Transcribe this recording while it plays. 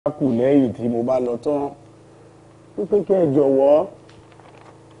kù lẹ́yìn tí mo bá lọ tán wípé kí ẹ jọ̀wọ́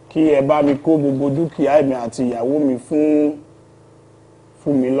kí ẹ bá mi kó gbogbo dúkìá mi àti ìyàwó mi fún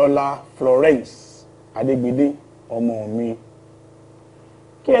Fúnmilọ́lá Florence Adégbédé ọmọ mi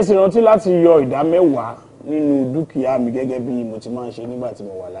kí ẹ sì rántí láti yọ ìdá 10 nínú dúkìá mi gẹ́gẹ́ bí mo ti máa ń ṣe nígbà tí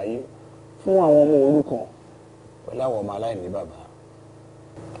mo wà láyé fún àwọn ọmọ òrukàn pẹ̀lú àwọn ọmọ aláìní bàbá.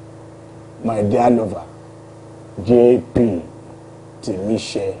 My dear lover, JP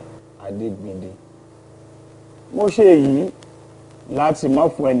Tèmíṣẹ́ Adégbédé. Mo ṣe èyí láti má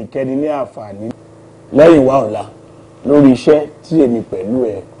fún ẹnikẹ́ni ní àǹfààní lẹ́yìn wá ọ̀la lórí iṣẹ́ tí èmi pẹ̀lú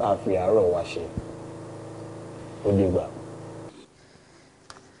ẹ bá fi àárọ̀ wa ṣe. Ó dìgbà.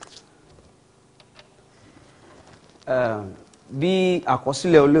 Bí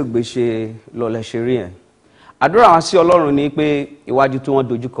àkọsílẹ̀ olóògbé ṣe lọ́lẹ̀ ṣe rí ẹ̀ àdúrà wọn sí Ọlọ́run ni pé ìwájú tí wọ́n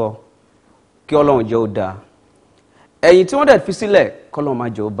dojúkọ kí Ọlọ́run jẹ́ ó dáa ẹ̀yìn tí wọ́n dẹ̀ fi sílẹ̀ kọ́lọ́run má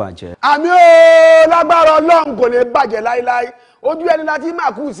jẹ́ ó bàjẹ́. àmì ó lágbára Ọlọ́run kò lè bàjẹ́ láíláí ojú ẹni láti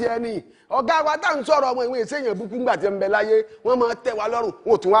máa kú sí ẹni ọ̀gá wa tá à ń sọ̀rọ̀ ọmọ ìwé ìṣèyàn búkú ńgbà tí ń bẹ láyé wọ́n máa tẹ̀ wá lọ́rùn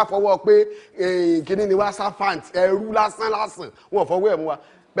wọn ò tún wá fọwọ́ pé kíní ni wá sáfàǹt ẹrú lásán wọn ò fọwọ́ ẹ̀ mú wa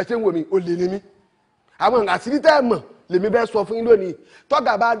bẹ́ẹ̀ ṣe ń wò mí ó lè ní mí àwọn àṣírí tẹ́ ẹ̀ mọ̀ lèmi bẹ́ẹ̀ sọ fún yín lónìí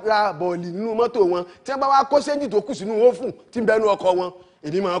tọ́gà bá ra bọ̀ọ̀lì nínú mọ́tò wọn tí wọ́n bá wá kó séńjì tó kù sínú ófùn tí ń bẹnu ọkọ̀ wọn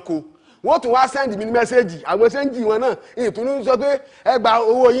èmi máa kó wọ́n tún wá sẹ́ndì mi ní mẹ́sẹ́jì àwọn séńjì wọn náà ìtùnú sọ pé ẹ gba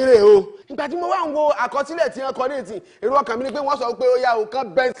owó yín rè o. ìgbà tí mo wá ń wo àkọsílẹ̀ tí wọ́n kọ déètì èrò ọkàn mi ni pé wọ́n sọ pé ó yá o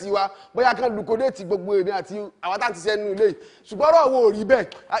kán bẹ́ǹsì wa bóyá kán lukudéètì gbogbo èmi àti àwọn tá ti sẹ́nu ilé yìí ṣùgbọ́n ọ̀rọ̀ wo ò rí bẹ́ẹ̀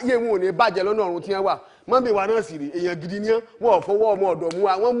ayé wọn ò ní bàjẹ́ lọ́nà ọ̀run tí wọ́n wà mọ́mí wa náà sì rè èèyàn gidi ni wọ́n ò fọwọ́ ọmọ ọ̀dọ̀ mú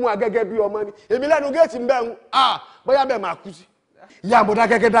wa wọ́n mú wa gẹ́gẹ́ bí ọmọ ni èmi lẹ́nu géètì ń bẹ̀ ń bóyá bẹ́ẹ̀ máa kú sí. ìyá àbọ̀dá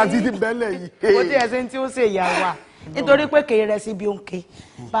kẹ́kẹ́ dá sí ti bẹ́ẹ̀ lẹ̀ yìí. kò tí ẹ ṣe ń tí ó ṣe ìyá wa nítorí pé kèrè rẹ sí bí ó ń ké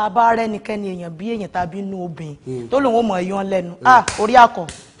bàbá rẹ nìkẹ́ni èèyàn bí èèyàn tàbí inú obìnrin tó lòun ó mọ̀ ẹ̀yán lẹ́nu orí akọ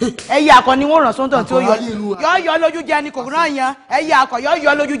ẹyẹ akọ ni wọ́n ràn sóńtàn tí ó yọ lójú jẹ ni kò rán yan ẹyẹ akọ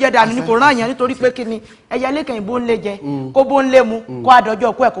yọ lójú jẹ dànù ni kò rán yan nítorí pé kí ni ẹyẹ lẹ́kẹ̀yìn bó ń lé jẹ kó bó ń lé mu kó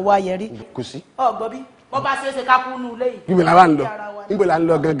àdọ́jọ́ kó ẹ̀ kó wá yẹ rí. kò sí. ọgbọ́n bí wọ́n bá ṣeéṣe ká kú nù léyìí. níbo la ń lọ níbo la ń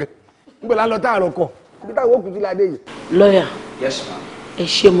lọ gangan níbo la ń lọ táàrọ̀ kọ níbi táwọn òkú ti la dé yìí. lọ́yà Yes ma'am. ẹ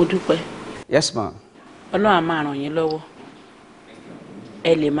ṣé mo dúpẹ́ Yes ma'am. Ọlọ́run á máa ràn yín lọ́wọ́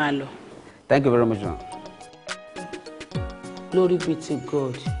ẹ lè máa lọ. Thank you very much ma'am. Glory be to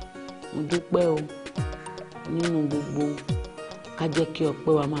God mo dúpẹ́ o nínú gbogbo ká jẹ́ kí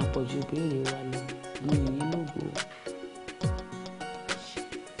ọpẹ́ wa máa pọ̀ ju ìbéèrè wa lọ mo yìn yín lógo.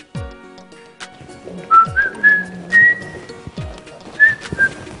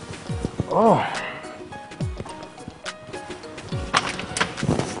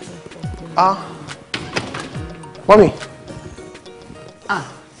 Mọ́mí.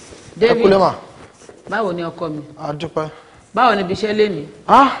 David, kúlẹ̀ mà. báwo ni ọkọ mi? A dúpẹ́. Báwo ni ibi iṣẹ́ lénìí?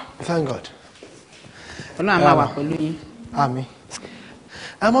 Thank God. Ọlọ́run á máa wà pẹ̀lú yín. Àmín.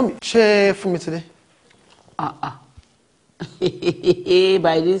 Mọ́mí, ṣé fún mi ti dé?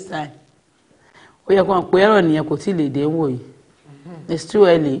 By this time ó yẹ kó hàn pé ẹ̀rọ nìyẹn kò tí ì lè dé wò yìí. It's too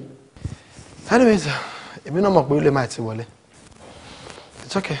early. Anyways, èmi náà mọ̀ pé ó lè máa ti wọlé.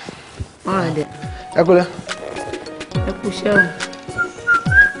 It's okay. All right then. Ẹ kúlẹ̀. Ẹ kú iṣẹ́ o.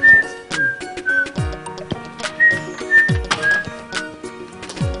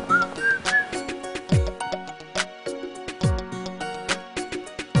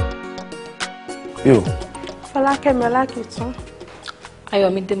 Yo. Fọlákẹ́mi Ọlákìtún.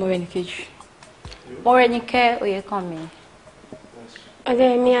 Ayọ̀mídé Mọ́rẹ́níkejì. Mọ́rẹ́níkẹ́ Oyèkánmi.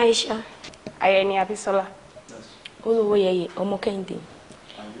 Ọdẹ́yẹmí Aisha. Ayẹni Abísọ́lá. Olówóyẹyẹ ọmọ Kẹ́hìndé.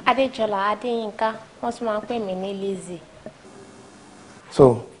 Adéjọlá Adéyínká wọ́n tún máa ń pè mí ní Lizzy. So,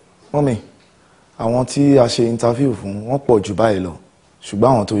 mọ́mí, àwọn tí a ṣe interview fún wọ́n pọ̀ jù báyìí lọ ṣùgbọ́n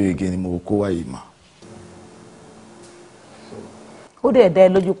àwọn tó yege ni mo kó wáyé mà. Ó dẹ̀ dá ẹ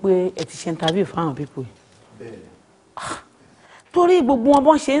lójú pé ẹ ti ṣe interview fáwọn pípọ̀ yìí. Torí gbogbo wọn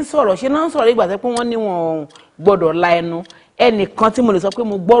bọ́n ṣe ń sọ̀rọ̀ ṣe náà ń sọ̀rọ̀ ìgbà pé wọ́n ní wọn gbọ́dọ̀ la ẹnu ẹnìkan tí mo lè sọ pé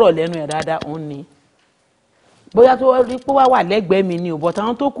mo gbọ́rọ̀ lẹ́nu ẹ̀ dáadáa òun ni. Bóyá tó rí pé wá wà lẹ́gbẹ̀ẹ́ mi ni ò bọ̀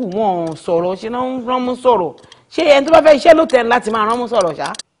táwọn tó kù wọn sọ̀rọ̀ ṣe náà ń rán mú sọ̀rọ̀ ṣé ẹni tó bá fẹ́ iṣẹ́ ló tẹ̀ láti máa rán mú sọ̀rọ̀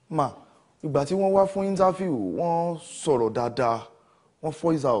ṣá. mà ìgbà tí wọ́n wá fún interview wọ́n sọ̀rọ̀ dáadáa wọ́n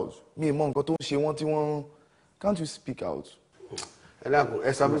voice out mi ì mọ nǹkan tó ń ṣe wọ́n tí wọ́n can't you speak out. ẹ dákun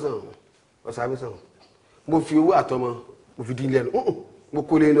ẹ sábẹ́sàn mo fi owó àtọmọ mo fi dín lẹ́nu mo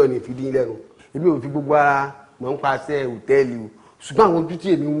kó lé lọ ní fi dín lẹ́nu èmi ò fi gbogbo ara mọ̀ ń paṣẹ hòtẹ́ẹ̀lì o ṣùgbọ́n àwọn ojú tí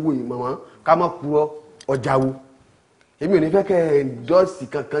èmi ń wò yìí mọ̀mọ́ ká má purọ́ ọjà wo èmi ò ní fẹ́ kẹ́ ẹ dọ́ọ̀sì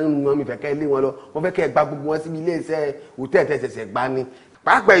kankan nínú wọn mi fẹ́ kẹ́ ẹ lé wọn lọ wọ́n fẹ́ kẹ́ ẹ gba gbogbo wọn síbi ilé iṣẹ́ hòtẹ́ẹ̀lì tẹ̀sẹ̀sẹ̀ gbá ni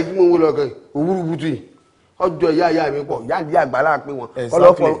pàápàá ìdí mo ń wò lọ gan òwúrú butu yìí ọjọ́ ìyá mi pọ̀ ìyá ìdí àgbàlá pé wọn.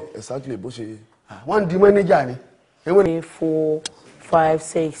 exactly bó ṣe. wọ́n di manager ni. 3, 4, 5,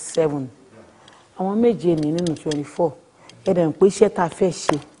 6, 7 àwọn méje ní nínú 24 ẹ̀dẹ̀ ń pé iṣẹ́ tá a fẹ́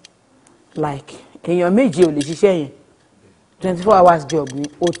ṣe like èèyàn méje ò lè ṣiṣẹ́ yẹn 24 hours job ní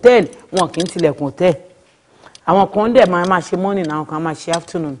hòtẹ́ẹ̀lì wọn kì í tilẹ̀kùn hòtẹ́ẹ̀lì àwọn kan dẹ̀ máa ṣe morning àwọn kan máa ṣe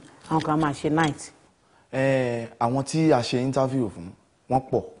afternoon àwọn kan máa ṣe night. Àwọn tí a ṣe interview fún wọn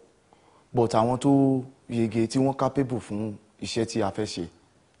pọ̀ but àwọn tó yege tí wọ́n capable fún iṣẹ́ tí a fẹ́ ṣe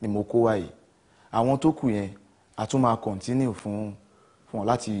ni mo kó wáyé àwọn tó kù yẹn a tún máa continue fún wọn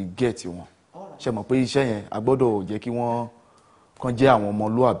láti get wọn ṣe mọ̀ pé iṣẹ́ yẹn a gbọ́dọ̀ jẹ́ kí wọ́n kàn jẹ́ àwọn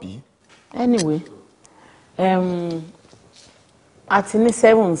ọmọlúàbí. Anyway a ti ní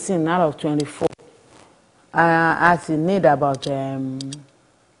 17 out of 24 a ti need about 17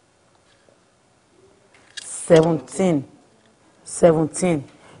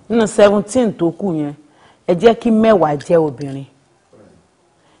 nínú 17 tó kù yẹn ẹ jẹ́ kí 10 jẹ́ obìnrin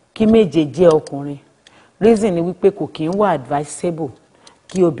kí 7 jẹ́ ọkùnrin reason ni wípé kò kí ń wà advisable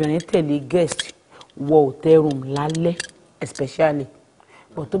kí obìnrin tẹ̀lé guest wọ hotel room lálẹ́ especially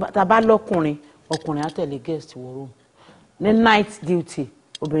but tá bá lọ́kùnrin ọkùnrin á tẹ̀lé guest wọ room ní night duty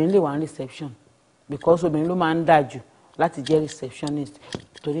obìnrin lè wà ní reception because obìnrin ló máa ń dájú láti jẹ́ receptionist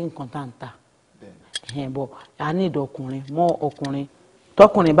torí nǹkan tá ń ta bọ̀ a ní ìdọ̀kùnrin mọ́ ọkùnrin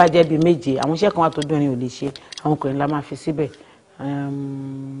tọkùnrin bá jẹ́ bí 7 àwọn iṣẹ́ kan wà tó dùnrin ò lè ṣe àwọn ọkùnrin la máa fi síbẹ̀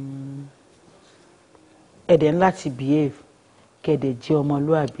ẹ̀dẹ̀ ńlá ti behave kẹ̀dẹ̀ jẹ́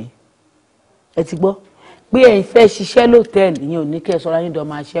ọmọlúàbí ẹ ti gbọ́ pé ẹ̀yin fẹ́ ṣiṣẹ́ lọ́tẹ̀ẹ̀lì yẹn ò ní kẹ́ ẹ sọ́ra yín dọ̀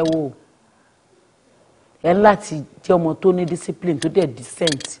máa ṣẹ́wó o ẹ̀ ńlá ti jẹ́ ọmọ tó ní discipline tó dẹ̀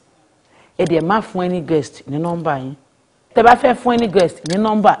decent ẹ̀dẹ̀ má fún any guest ní nọ́mbà yín tẹ́ bá fẹ́ fún any guest ní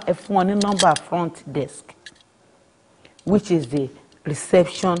nọ́mbà ẹ fún wọn ní nọ́mbà front desk which is the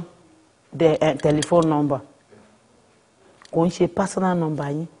reception telephone number kò ń ṣe personal number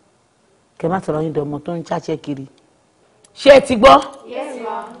yín kẹ́ má sọ̀rọ̀ yín dọ̀ ọmọ tó ń ṣàṣẹ kiri ṣé ẹ ti gbọ́. Yes,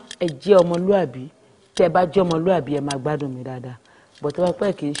 ma'am. ẹ jẹ́ ọmọlúàbí tẹ́ bá jẹ́ ọmọlúàbí ẹ máa gbádùn mi dáadáa bọ̀tẹ́ wá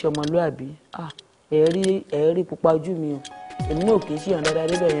pẹ́ kì í ṣe ọmọlúàbí ẹ rí pupa ojú mi o èmi náà kì í ṣèyàn dáadáa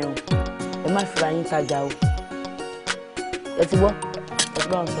débẹ̀ yẹn o ẹ má fira yín tajà o ẹ ti gbọ́ ẹ ti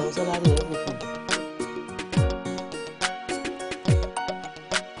bá wọn sọ̀rọ̀ sọ́lá rí ẹ fòfò.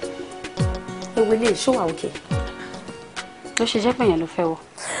 ewu ilé ìṣòwò òkè ló ṣe jẹ́ pé yẹn ló fẹ́ wọ.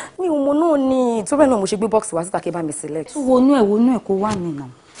 mi ò mọ náà ni ìtúbẹ̀ náà mo ṣe gbé bọ́ọ̀sì wá síta kí bá mi select. wọnú ẹ̀ kó wà nínú.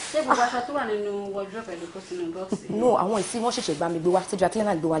 ṣé gbogbo aṣọ tó wà nínú wardrobe ló kó sínú bọ́ọ̀sì? no àwọn ìsí wọn ṣẹ̀ṣẹ̀ gbá mi gbé wá tíjú akílẹ̀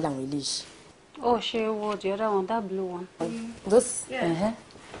náà gbé wá láwọn ilé yìí. Oh, ṣe wo the other one, that blue one. This? Yeah.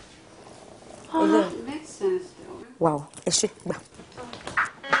 Makes sense. Wow, ẹ ṣé gbà.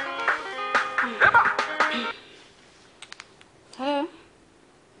 Hello.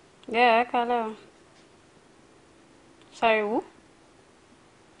 Yeah, hello. Sorry, who?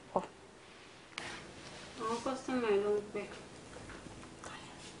 Oh. Àwọn customer ló ń pè.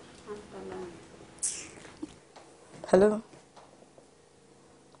 Hello.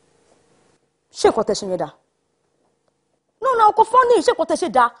 Ṣé nǹkan tẹ́ ṣe yẹn dá? No, kò funny, ṣé nǹkan tẹ́ ṣe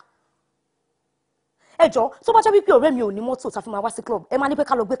dá? Ẹ jọ̀ọ́, tó bá jẹ́ wípé ọ̀rẹ́ mi ò ní mọ́tò tá fi máa wá sí club, ẹ máa ní pé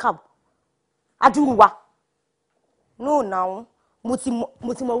ká lọ gbé cab. Adúrú wa. No, now, mo ti mọ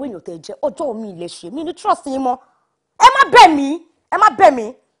owó èèyàn tẹ́ jẹ́, ọjọ́ mi ilẹ̀ ṣe, mi ní trust yín mọ́. Ẹ má bẹ̀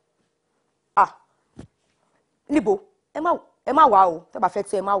mí. Ah. Níbo? Ẹ má wá o, tẹ́ bá fẹ́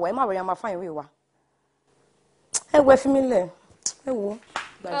tí ẹ má wá, ẹ má rẹ̀ ya máa fáyín wé wa. Ẹ wo ẹ fi mí lẹ̀, ẹ wo.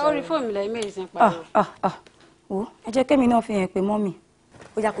 Orí fóònù mi lẹ́yìn méjì sí ń pariwo. Wo ẹ jẹ́ kémi náà fi hàn pé mọ́mì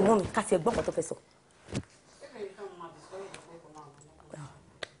ó yá kó mọ́mì ká ti ẹ̀gbọ́n kan tó fẹ́ sọ.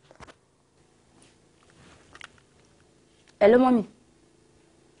 Hello mọ́mì.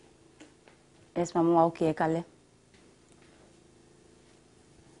 Yes ma'am, wa okay ẹ kalẹ́.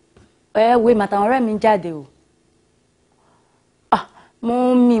 Wo màtàwọn ọ̀rẹ́ mi ń jáde o.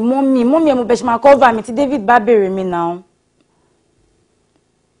 Mọ́mì ẹ mo bẹ̀ ṣe máa cover mi tí David bá béèrè mi náà.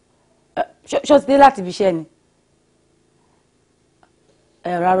 Ṣó ti dé láti fi iṣẹ́ ni?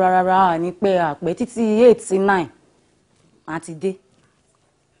 Rárá ní pé àpẹ títí 8 sí 9 máa ti dé.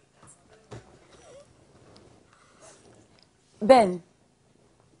 Bẹ́ẹ̀ni.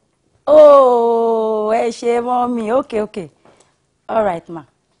 Ẹ ṣé mọ́mì, okay. All right ma.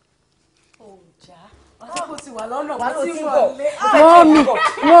 Mommy,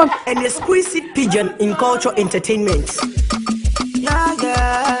 an exquisite pigeon in culture entertainment.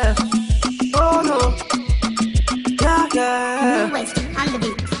 Yeah. Oh no. Yeah.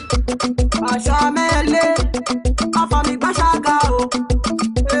 Ashamele, afami bashaga o.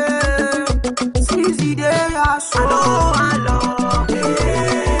 Squeezy dey aso.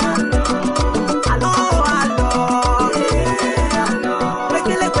 Hello.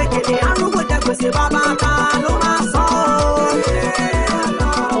 gbèsè bàbá ta ló máa sọ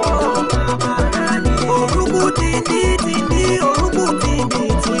orúkú tìǹdì tìǹdì orúkú tìǹdì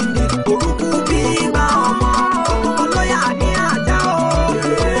tìǹdì orúkú bíbá ọmọ olóyà ní àjà o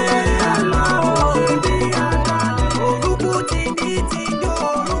orúkú tìǹdì tìǹdì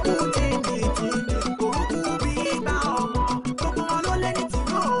orúkú tìǹdì tìǹdì orúkú bíbá ọmọ gbogbo wọn ló lé ní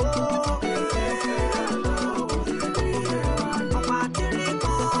tìǹdì ọmọ àtìrí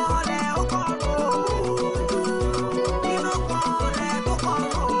kan lẹ ó kọrọ inú kan lẹ tó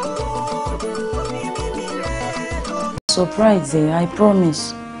kọrọ omi mímí rẹ tó. Surprise, I promise.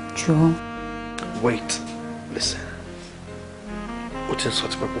 Joe. Wait, listen. O ti ń sọ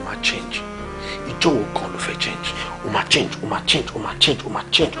ti pé kó máa change. Ìjọ wo kan ló fẹ́ change? O máa change, o máa change, o máa change, o máa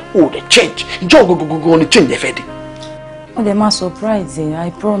change. O dey change. Ìjọ wo gangan ni change yẹn fẹ́ dé? Oh, they must surprise, I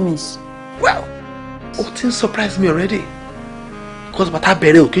promise. Well, o ti ń surprise me already. Because bàtà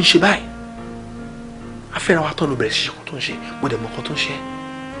bẹ̀rẹ̀ ò kí ń ṣe báyìí. Afẹ́ràn wa tán ló bẹ̀rẹ̀ ṣiṣẹ́ kan tó ń ṣe. Mo dẹ̀ mọ kan tó ń ṣe.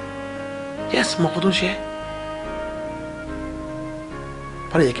 Yes, mọ kan tó ń ṣe.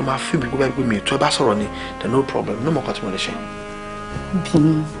 Báyìí yẹ kí n máa fi mi gbé báyìí pé mi ètò ẹ bá sọ̀rọ̀ ni, then no problem, no mọ kan tí mo lè ṣe.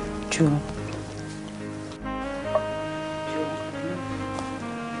 Bínú, Joe.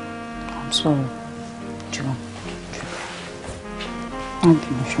 I'm sorry, Joe. Má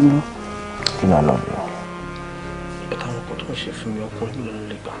bínú, ṣùgbọ́n. You know I love you. Bàtà àwọn kan tó ń ṣe fún mi ọkùnrin mi ló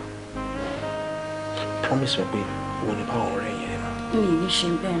lè gbà. Promise me pé wo ni báwọn ọ̀rẹ́ yẹn náà. Mi ò ní ṣe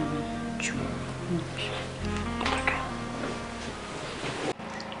bẹ́ẹ̀ ni, Joe.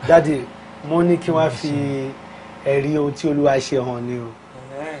 Daddy, mo ní kí wọ́n fi ẹ̀rí ohun tí Olúwa ṣe hàn ni o.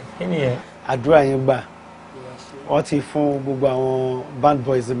 Kí ni ẹ? Àdúrà yín gbà. Wọ́n ti fún gbogbo àwọn band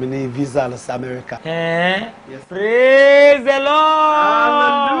boys mi ní visa lọ sí America. Praise the Lord.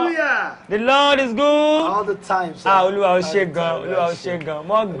 Hallelujah. The Lord is good. All the time, sir. Olúwa ó ṣe gan, Olúwa ó ṣe gan.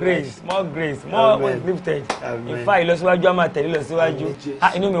 More grace, more lifted. In fact, ìlọsíwájú á máa tẹ̀lé ìlọsíwájú.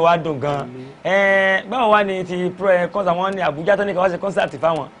 Inú mi wá dùn gan. Báwo wá ni ti concert wọn ní Abuja tó ní ká wá ṣe concert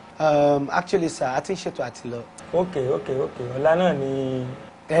fáwọn? Actually, sir, a ti ń ṣètò àti lọ. Okay. Ọ̀la náà ni.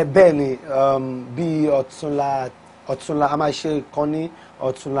 Bẹ́ẹ̀ ni, bí ọ̀túnla a máa ṣe kan ní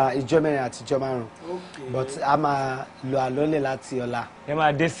ọ̀túnla ìjọ mẹ́rin àti ìjọ márùn-ún. But a máa lo àlọ́lẹ̀ láti ọ̀la. Ẹ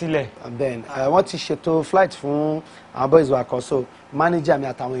máa dé sílẹ̀. Bẹ́ẹ̀ ni, wọ́n ti ṣètò flight fún àwọn boys wa kan, so manager mi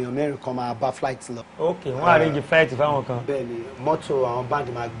àtàwọn èèyàn mẹ́rin kan máa bá flight lọ. Okay, wọ́n arrange flight fáwọn kan. Bẹ́ẹ̀ ni, mọ́tò àwọn band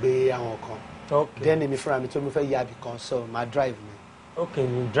máa gbé àwọn kan. Okay. Then èmi fúnra mi tó mo fẹ́ yá ibì kan, so máa drive mi. Okay,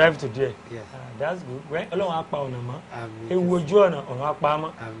 you drive to there. Yeah. That's good. Well, Ọlọ́run á pa ọ̀nà mọ́. Ewu ojú ọ̀nà ọ̀run á pa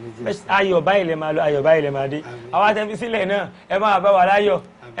mọ́. Ayọ̀ báyìí lè máa lọ, ayọ̀ báyìí lè máa dé. Àwa tẹ́ fi sílẹ̀ náà, ẹ máa bá wa láyọ̀.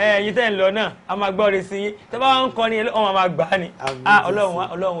 Ẹ̀yin tẹ́ ń lọ náà, a máa gbọ́ orin sí yín. Tẹ́ bá wá ń kọ́ ni ọmọ máa gbà á ni.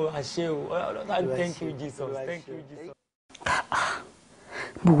 Ọlọ́run àṣẹ o. Thank you Jesus. Thank you Jesus.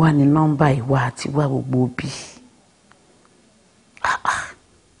 Mo wà ní nọ́mbà ìwà àti wá gbogbo bí.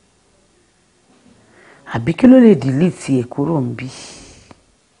 Àbí kí ló lè delete ẹ̀ kúrò ń bí?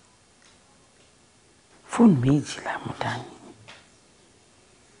 Fóònù méjì la mú dání.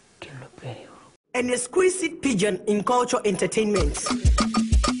 Kí ló bẹ̀rẹ̀ o? An exquisite pigeon in culture entertainment.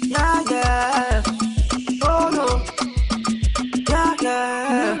 Yeah. Oh no.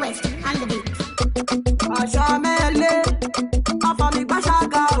 Yeah. Àṣà mẹ́lẹ̀, àfàmì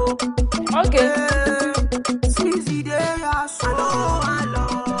gbàṣàgà o. Okay. Sísì dé aṣọ àlọ́.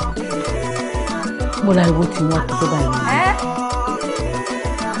 Mo la ìwọ tí wọ́n kó tó báyìí.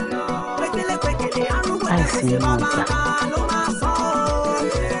 Àìsí inú ọjà.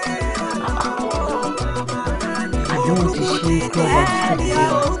 Àbí wọ́n ti ṣe club of study.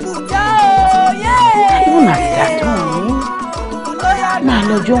 Even at that time, máa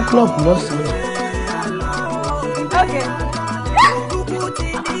lọ jó club lọ́sàn-án. Okay.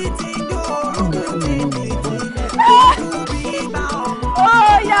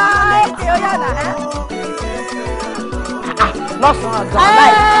 Lọ́sàn-án gan-an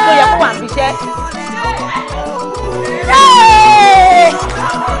báyìí tó yẹ kó wà níbi iṣẹ́.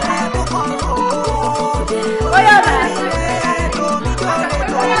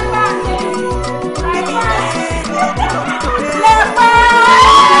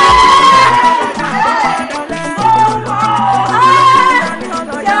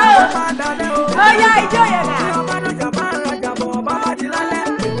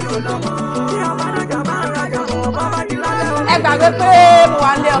 Ẹ gbàgbé pé mo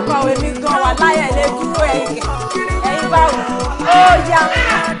wà nílé ọkọ èmi gan wà láyé ilé dúró ẹ̀yin báwo ó yá.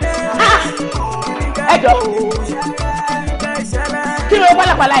 Ẹ jọ kí ló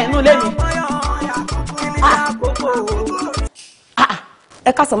pálapàla inú ilé mi.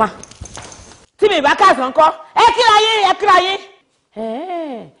 Ẹ káàsán ma. Tí mi bá káàsán kọ́ ẹ kíra yín.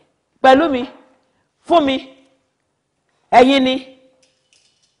 Pẹ̀lú mi fún mi ẹ̀yin ni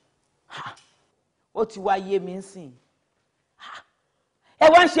ó ti wá yé mi nsìn ẹ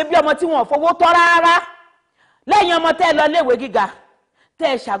wá ń ṣe bí ọmọ tí wọn ò fowó tọ́ rárá lẹ́yìn ọmọ tẹ́ ẹ lọ léèwé gíga tẹ́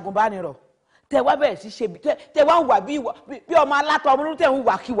ẹ ṣàgùnbánirọ̀ tẹ́ ẹ wá bẹ̀rẹ̀ sí ṣe tẹ́ ẹ wá ń wà bí ọmọ alátọ̀ ọmọ tẹ́ ẹ ń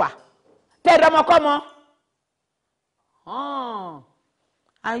wà kíwà tẹ́ ẹ dọ́mọkọ́mọ.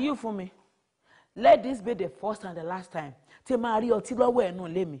 And you fún mi let this be the first and the last time tí máa rí ọtí lọ́wọ́ ẹ̀ nù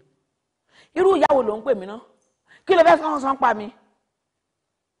lé mi irú ìyàwó ló ń pè mí ná kí ló fẹ́ sọ́n pa mi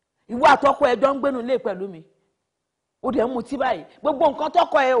ìwọ àtọkọ ẹjọ́ ń gbénu lé pẹ̀lú mi ó dẹ̀ ń mutí báyìí gbogbo nǹkan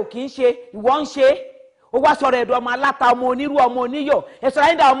tọkọ ẹ ò kì í ṣe ìwọ ń ṣe ó wá sọ̀rọ̀ ẹ̀dùn ọmọ aláta ọmọ onírú ọmọ oníyọ̀ ẹ̀sọ̀rọ̀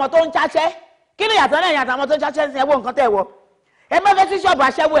ẹ̀dá ọmọ tó ń cháṣẹ́ kí ni ìyàtọ̀ náà ìyàtọ̀ ọmọ tó ń cháṣẹ́ sí ẹwọ́ nǹkan tẹ̀ wọ ẹ má fẹ́ sí ṣọ́ọ̀bù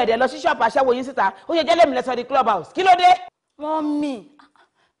aṣẹ́wó ẹ̀dẹ̀ lọ sí ṣọ́ọ̀bù aṣẹ́wó yín síta ó ṣe jẹ́lẹ̀ mi lẹ́sọ̀ di club house kí ló dé.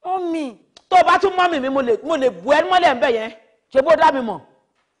 mọ́mì tó o bá tún mọ́mì mi mo lè bu ẹ́ mọ́lẹ̀ ń bẹ̀ yẹn ṣe bó dá mi mọ̀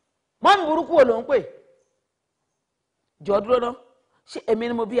mọ́mì burúkú wo ló ń pè jọ dúró ná ṣé èmi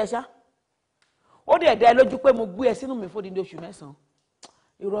ni mo bí ẹ ṣá ó dẹ̀ dá ẹ lójú pé mo gbé ẹ sínú mi fódìdí oṣù 9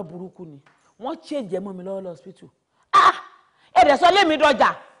 irọ́ burúkú ni wọ́n change mọ́ mi lọ́wọ́ lọ́sípítù ẹ̀dẹ̀ sọ lémi dọjà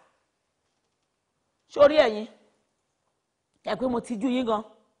sórí ẹ̀yin ẹ pé mo ti jú yín gan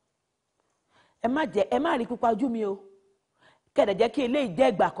ẹ má rí pípa ojú mi o kẹ̀dẹ̀ jẹ́ kí eléyìí jẹ́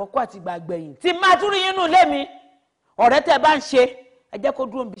ìgbà àkọ́kọ́ àti ìgbà gbẹ̀yìn tí máa tún rí yín nù lé mi ọ̀rẹ́ tẹ́ bá ń ṣe ẹ jẹ́ kó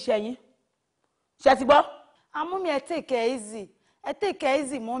dúró níbi iṣẹ́ yín ṣe ti gbọ́. àmúmi ẹ take it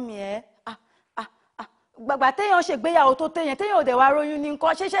easy mọ́mí ẹ gbàgbà téèyàn ṣègbéyàwó tó téèyàn ò dẹ̀ wá róyún ní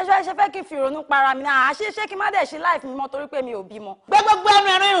nǹkan ṣe fẹ́ kí n fi ìrònú para mi náà ṣe kí n má dẹ̀ ṣe life mi mọ́ torí pé mi ò bímọ. gbẹgbẹgbẹ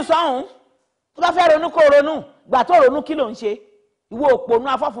ẹnu ìrìn sọhùn tó bá fẹ́ ronú kó ronú gbà tó ronú kí ló ń ṣe ìwọ òpònú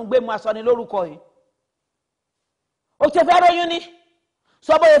afọ́fúngbé mu asọ́ni lórúkọ yìí ó ṣe fẹ́ róyún ní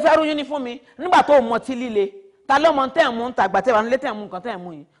sọ bóyá fẹ́ róyún ní fún mi nígbà tó mọ tí líle ta ló mọ tẹ́ ẹ̀ mú ń ta àgbà tẹ́ wà nílé tẹ́ ẹ̀ mú nǹkan tẹ́ ẹ̀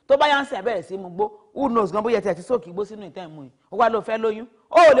mú yìí tó bá yá ń sẹ̀ bẹ̀rẹ̀ sí mu gbó who knows gan bóyá tẹ̀ ti sóòkì gbó sínú ìtẹ́ ẹ̀ mú yìí ó wá ló fẹ́ lóyún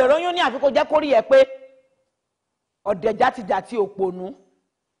ó lè róyún ní àfikún jẹ́ kórìí ẹ pé ọ̀dẹ̀ játijàti òpònú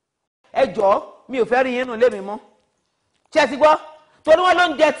ẹ jọ̀ọ́ mi ò fẹ́ rí yín nù lé mi mọ́ ṣé ti gbọ́ torí wọn ló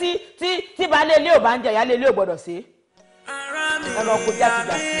ń jẹ tí baálé ilé ò bá ń jẹ ìyáálé ilé ò gbọ́dọ̀ sí ẹ̀rọ kò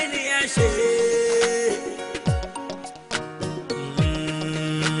játijàti.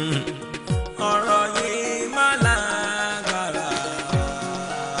 ọ̀rọ̀ yìí má lágbára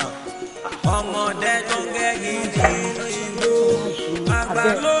ọmọdé tó ń gẹ́gì nínú igbó àgbà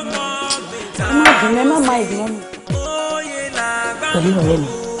ló mọ bìtà òye làgbà pẹ̀lú ọ̀rẹ́ mi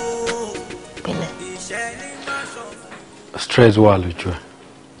pẹ̀lẹ́. stress wà lójú ẹ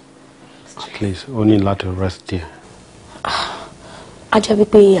please o ní láti rest there. a jẹ́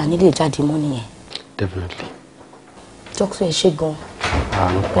wípé àní lè jáde mọ́ nìyẹn. definitely. dókítà ẹ ṣe gan.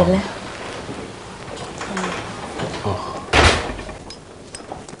 pẹ̀lẹ́.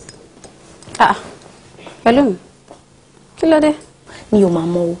 pẹ̀lú mi kí ló dé. mi ò máa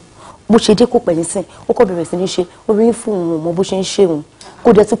mọ o bó ṣe dé kó pẹ̀lú sìn ó kọ́ bẹ̀rẹ̀ sí ní ṣe orí fún òun mọ bó ṣe ń ṣe òun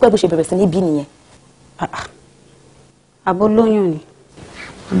kó dẹ̀ tún pẹ́ bó ṣe bẹ̀rẹ̀ sí ní bí nìyẹn. àbó lóyún ni.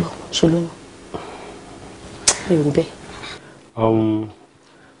 ṣe lóyún mi ò rí bẹ́ẹ̀.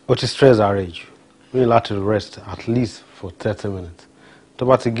 o ti stress ara jù o ní láti rest at least for 30 minutes tó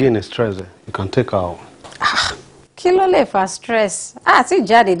bá ti gain a stress you can take her out. kí ló lè fa stress àti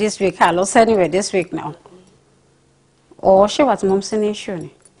jáde this week à lọ anywhere this week now or ṣé wàá tí mo ń sí ní issue ni.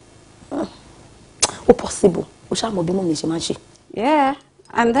 ó possible ó ṣàmọ̀ bí mo ní ṣe máa ń ṣe. yeah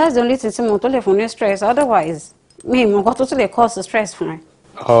and that's the only thing tí mo tó lè fún ní stress otherwise mi ìmọ̀ nǹkan tó tún lè cause stress fún ẹ.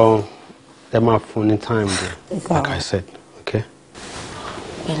 ẹ máa fún ní time there like I said okay.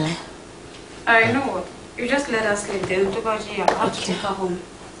 pẹ̀lẹ́. I know what you just let her sleep then tó bá jí I have to take her home.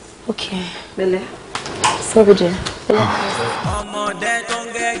 okay. pẹ̀lẹ́. sorry dear. ọmọdé tó ń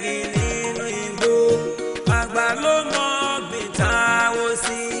gẹ́gì nínú igbó àgbà ló mọ bìtà wò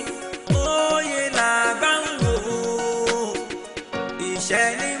sí òye làgbà ń wò iṣẹ́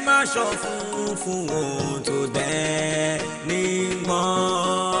ní má sọ fún òun tó dẹ́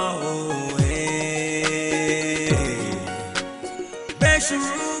nígbọ́n òwe bẹ́ṣù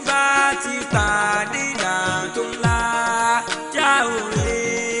bá ti pàdé ìyá tó ńlá já òwe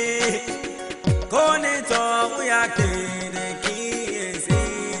kó ní tọ́hún yá kéde kíyèsí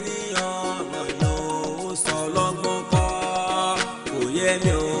ní ọ̀rọ̀ yóò sọ lọ́gbọ́n kọ́ kò yé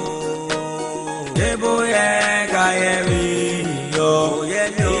mi o. débò yẹ ká yẹ rí yọ kò yé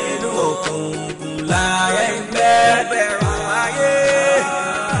mi o. inú òkùnkùn láyé ń gbẹ́ bẹ̀rù ayé.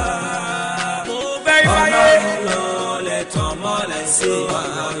 mo bẹ́ẹ̀ fáyé. ọlọ́run ló lè tàn mọ́lẹ̀ sí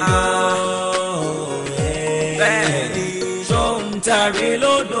wàhálà. bẹ́ẹ̀ ni ṣóun tàrí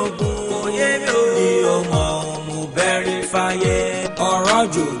lódògùn òye mi ò ní ọmọ mo bẹ̀rẹ̀ fàyè ọ̀rọ̀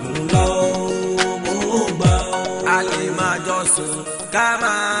jògùn lọ mo sùn ká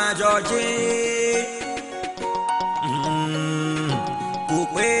máa jọ jí. Kò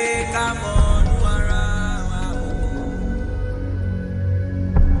pé ká mọ inú ara wa o.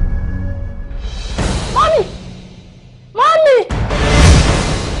 Mọ́mì! Mọ́mì!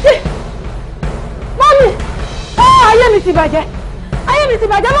 Mọ́mì! Ayé mi ti bàjẹ́! Ayé mi ti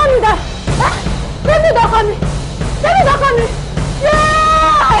bàjẹ́, mọ́mì dà! Bébí ìdọ́kọ mi! Bébí ìdọ́kọ mi!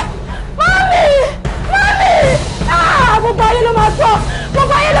 Mọ́mì! Mọ́mì! Gbogbo ayé ló máa gbọ́!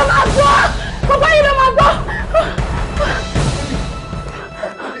 Gbogbo ayé ló máa gbọ́! Gbogbo ayé ló máa gbọ́!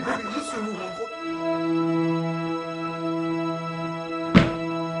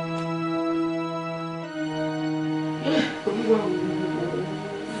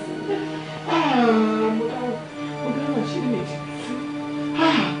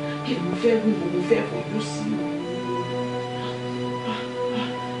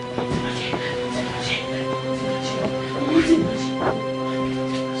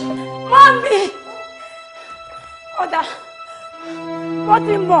 Mọ́mì! Ọ̀dà, mo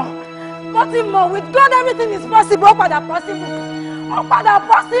ti mọ̀, with God everything is possible, ó padà possible.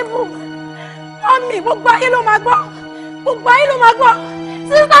 Mọ́mì, gbogbo ayé ló máa gbọ́,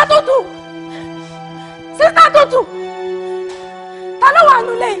 Sísá tútù, ta ló wà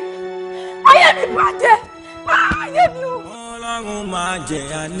nulẹ̀ yìí? Ayé mi bàjẹ́, ayé mi ò. Ọlọ́run máa jẹ́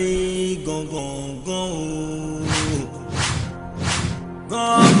àní gangan o.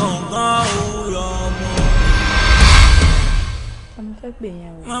 Gangan o lọ́mọ. Ọmọ fẹ́ pè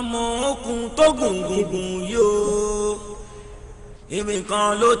yẹn o. Àmọ́ okùn tó gùn yóò. Ibi kan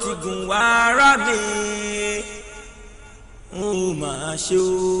ló ti gùn wá ara mi. Ó máa ṣe ó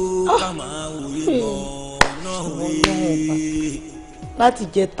ká máa wòye bọ̀ náà wí. Láti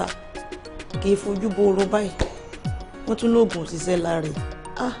jẹta kì í fojú bo orun báyìí wọ́n tún lóògùn òṣìṣẹ́ lára ẹ̀.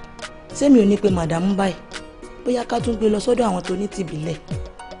 Sẹ́mi ò ní pe màdàmú báyìí bóyá ká tún gbé lọ sọ́dọ̀ àwọn tó ní tìbílẹ̀,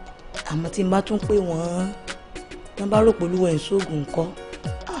 àmọ́ tí n bá tún pè wọ́n tán bá rò pẹ̀lú ẹ̀ ń ṣoògùn ńkọ́.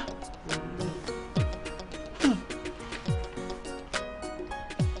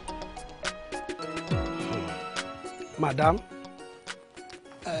 Madam,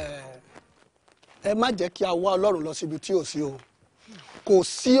 ẹ má jẹ́ kí a wá Ọlọ́run lọ síbi tí ò sí o, kò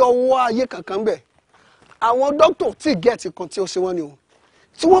sí ọwọ́ ayé kankan bẹ̀. Àwọn dókítà tí gẹ̀ẹ́tì kan tí ó ṣe wọ́n ni o,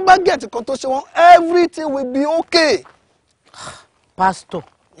 tí wọ́n bá gẹ̀ẹ́tì kan tó ṣe wọ́n, everything will be okay. Pastor.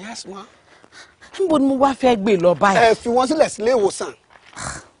 Yes ma. Níbo ni mo wá fẹ́ gbé lọ báyìí? Ẹ fi wọ́n sílẹ̀ sílé ìwòsàn.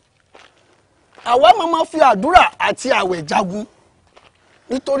 Àwa máa fi àdúrà àti àwẹ̀ jagun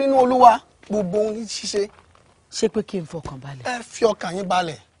nítorí inú Olúwa gbogbo ohun ní ṣíṣe. Ṣé pé kí n fọkàn balẹ̀? Ẹ fi ọkàn yín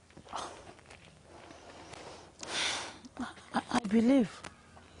balẹ̀.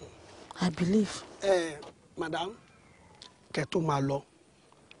 I believe. Madam, kẹ́ tó máa lọ,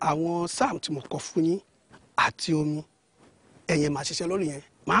 àwọn sáàmù tí mo kọ fún yín àti omi, ẹ̀yin máa ṣiṣẹ́ lórí yẹn.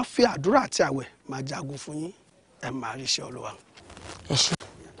 Máa fi àdúrà àti àwẹ̀ máa jagun fún yín, ẹ máa rí iṣẹ́ Olúwa.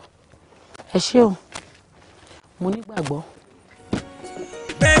 Ẹ ṣé o, mo nígbàgbọ́.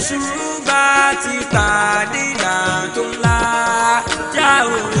 Bẹ́ṣù bá ti pàdé ìlànà ńlá já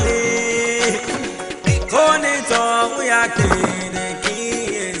òye kó ní tọ́hún yá kéde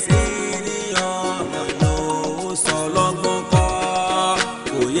kíyèsí ní ọ̀nà ló sọ lọ́gbọ́n kọ́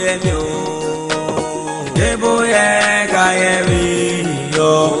kò yé mi o. Débò yẹ káyẹ̀ rí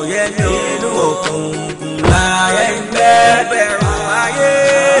iyọ̀ kò yé mi o. Inú òkùnkùn láyé ń gbẹ́ bẹ̀rù ayé.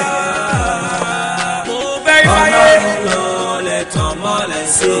 Mo bẹ́ẹ̀ fáyé. Ọlọ́run ló lè tàn mọ́lẹ̀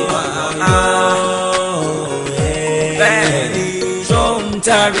sí wàhálà. Bẹ́ẹ̀ ni ṣóun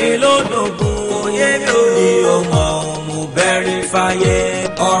tàbí lódògún. Oyè mi ò ní ọmọ mo bẹ́rí fáyé.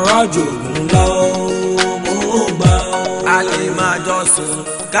 Orojogun lọ mo gbà ó. A lè máa jọ sùn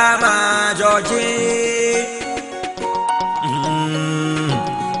ká máa jọ jí.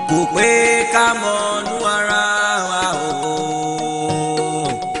 Kò pé ká mọ inú ara wa o.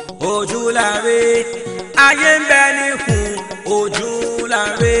 Ojú la rí ayé ń bẹ níkùn, ojú la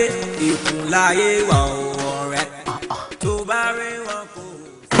rí ikùn láyé wà ọ̀rẹ́. Tó bá rí wọn kò.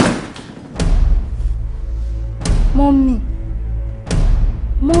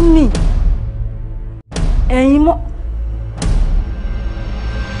 Mọ́mì, ẹ̀yin mọ́.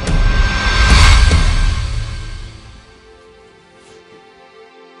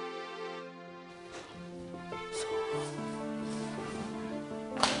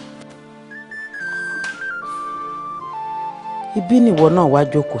 Ibi nìwọ náà wá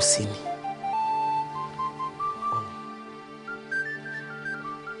jókòó sí ni.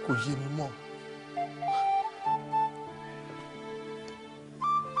 Kò yé mi mọ́.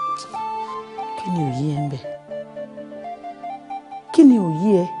 Kí ni òye ẹ ń bẹ? Kí ni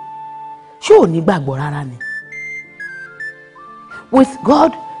òye ẹ? Ṣé ò ní gbàgbọ́ rárá ni? with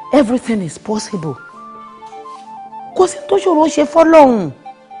God everything is possible. Kò sí tó ṣòro ṣe fọ́lọ́run.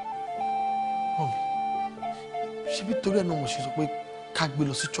 ṣé bí torí ẹ̀ náà mo ṣe sọ pé ká gbé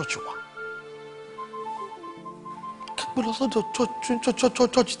lọ sí church wa ká gbé lọ sọ́dọ̀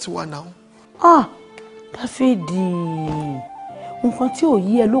church tiwa náà. Dáfídì, nǹkan tí ò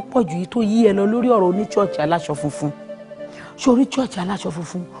yí ẹ ló pọ̀ jù yìí tó yí ẹ lọ lórí ọ̀rọ̀ oní church aláṣọ funfun. Sórí church aláṣọ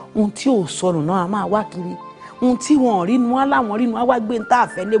funfun, ohun tí ò sọnù náà a máa wá kiri. Ohun tí wọn ò rí nu wá láwọn rí nu wá gbé ń tà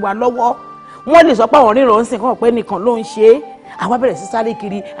fẹ́ lé wa lọ́wọ́. Wọ́n lè sọ pé àwọn ríran ń sìn kàn pé nìkan ló ń ṣe é. Àwa bẹ̀rẹ̀ sí sáré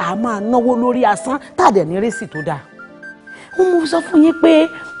kiri, a máa náwó lórí asán tàdé ní rẹ́sì tó dáa. Mo sọ fún yín pé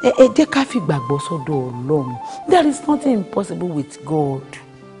ẹ jẹ́ ká fi gbàgbọ́ sọ́dọ̀ Ọlọ́run. There is nothing impossible with God.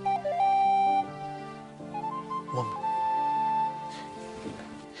 Mọ́mí,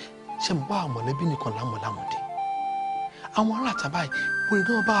 ṣé mo bá àwọn mọ̀lẹ́bí nìkan lámọ̀lámọ̀dé? Àwọn ará àtàbá yìí wọ́n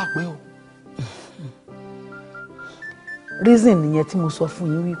ìdánwò bá wà pé o. Reason nìyẹn tí mo sọ fún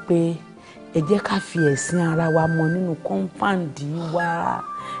yín wípé ẹ jẹ́ ká fi ẹ̀sìn ara wa mọ nínú kọ́ńpáǹdì wa.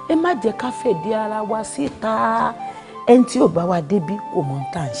 Ẹ má jẹ́ ká fẹ̀dí ara wa síta. Ẹni tí ò bá wa débi kò mọ ohun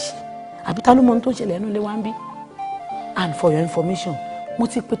tá à ń ṣe. Àbí ta ló mọ ohun tó ń ṣẹlẹ̀ nínú ilé wa ń bí? And for your information, mo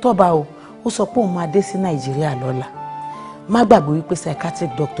ti pe Tọ́ba o. Ó sọ pé òun máa dé sí Nàìjíríà lọ́la. Má gbàgbé wípé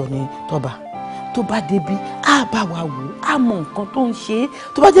psychiatric doctor ni Tọ́ba. Tó bá débi, á bá wa wò, á mọ nǹkan tó ń ṣe é.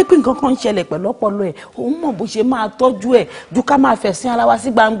 Tó bá jẹ́ pé nǹkan kan ń ṣẹlẹ̀ pẹ̀lú ọpọlọ ẹ̀, òun mọ̀ bó ṣe máa tọ́jú ẹ̀ ju ká máa fẹ̀sìn ara wa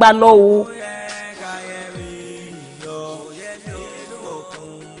sí gbangba lọ o.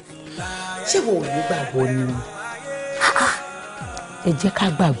 Ṣé wo ò ní gbàgbọ́ ni? Ẹ jẹ́ ká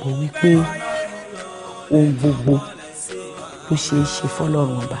gbàgbọ́ wípé ohun gbogbo ló ṣeé ṣe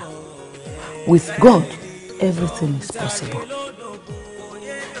fọ́lọ́run ọba. With God, everything is possible.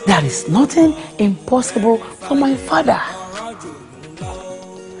 There is nothing impossible for my Father.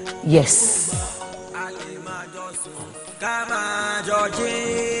 Yes.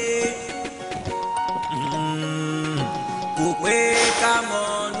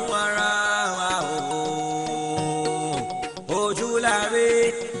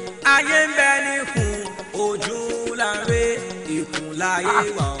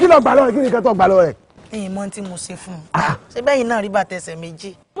 Kí ló gbà lọ rẹ̀? Kí ni nǹkan tó gbà lọ rẹ̀? Ẹ̀yin mọ̀ tí mo ṣe fún un. Ṣé bẹ́yìn náà rí bàtà ẹsẹ̀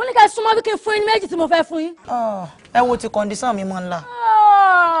méjì? Mo ní ká súnmọ́ bí kí n fún yín méjì tí mo fẹ́ fún yín. Ẹ wo ti kọ́ndíṣàn mi mọ́ ńlá.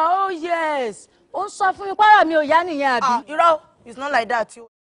 Oh yes, ó ń sọ fún mi pàrọ̀ mi ò yá nìyẹn àbí. Irọ́, it's not like that o.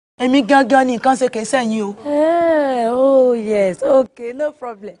 Èmi gangan ni nǹkan ṣe kìí sẹ́yìn o. Oh yes, okay, no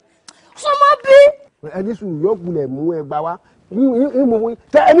problem. Súnmọ́ bí. Ẹni sùn yóò kulẹ̀ mú ẹ gbà wá.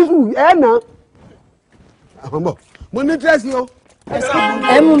 Ẹni sùn ẹ nà. Àwọn bọ̀, mo ní tẹ́sí o.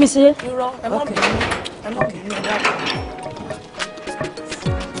 Ẹ mú mi ṣe. Irọ́, ẹ mọ̀ bínú, ẹ mọ̀ bínú ẹ dákun.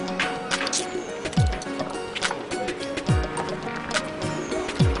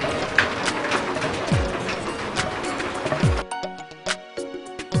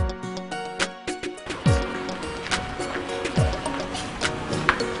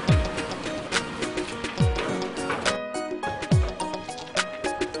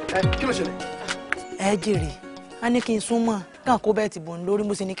 Kí ló ṣẹlẹ̀? Ẹ jèrè, a ní kí n súnmọ́ kàn kó bẹ́ẹ̀ ti bò ń lórí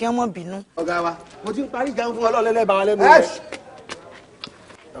mo sì ní kí wọ́n mọ̀ bínú. Ọ̀gá wa, mo ti ń parí ìjà fún ọlọ́ọ̀lẹ́lẹ́ bá wa lẹ́nu rẹ̀.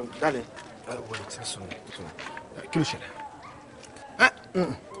 Dálẹ̀, wọlé tí ń sùn. Kí ló ṣẹlẹ̀?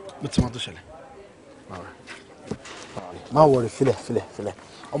 Mo ti mọ tó ṣẹlẹ̀. Má wọrí filẹ̀.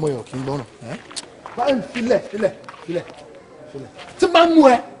 Ọmọ yẹn ò kí ń gbọ́ràn. Báyìí filẹ̀. Tí bá mú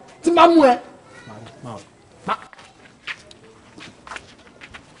ẹ.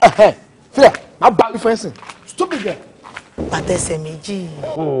 Filẹ̀, má bá mi fẹ́ sìn. Stupid girl. Bàtà ẹsẹ̀ méjì.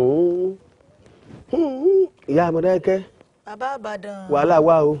 Ìyá Mọ̀dákẹ́. Bàbá Àbàdàn. Wàhálà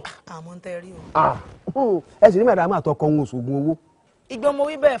wà o. Àmọ́ ń tẹ́ rí o. Ẹ sì ní màdàmú àtọkọ ohun òṣògùn owó. Igbó mo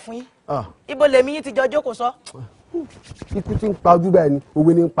wí bẹ́ẹ̀ fún yín. Ibo lèmi yín ti jọ jókòó sọ. Ikú tí ń pa ojú bẹ́ẹ̀ ni,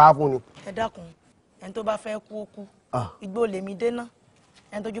 òwe ni ń pa fún ni. Ẹ dákun, ẹni tó bá fẹ́ kú ó kú. Igbó lèmi dénà,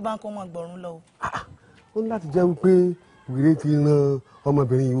 ẹni tójú bá ń kó mọ́ gbọ̀rún lọ o. Ó ní láti jẹ́ wípé wèrè ti ran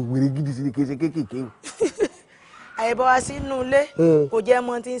ọmọbìnrin yìí wèrè gidi sí kése kéékèèké. Àyẹ̀bọ̀ wá sínú ilé kò jẹ́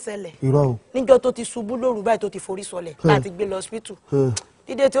mọ́ tí ń ṣẹlẹ̀. Irọ́ o. Níjọ́ tó ti ṣubú lóru báyìí tó ti forí sọlẹ̀ láti gbé lọ hospital.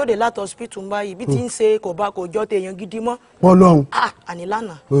 Dídé tí ó dé láti hospital báyìí bí ti ń ṣe kò jọ́ téèyàn gidi mọ́. Ọlọ́run. Àní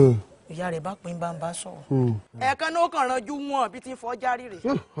lánàá ìyá rẹ̀ bá pín bá ń bá sọ̀rọ̀. Ẹ̀ẹ̀kan náà kàn ranjú wọn bí ti ń fọ́ járí rẹ̀.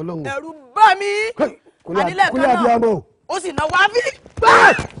 Ẹ̀rù bá mi. Ànílẹ̀ kan náà ó sì náwó àbí.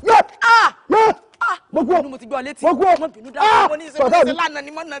 Mo kú ọ. Mo ti gbọ́ létí. Mo bínú dáa. Mo ní ìṣe lánàá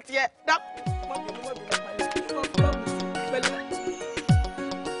ni mo nà tiẹ̀. Mo bínú pẹ̀lú.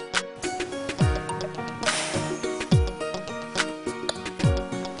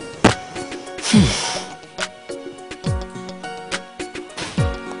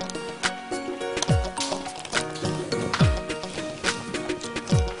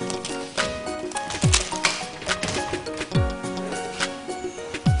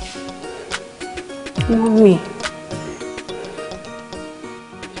 Mọ́mì.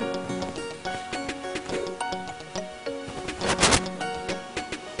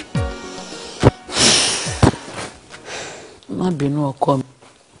 Má bínú ọkọ mi.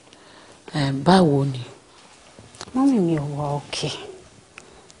 Báwo ni? Mọ́mì mi ò wá òkè.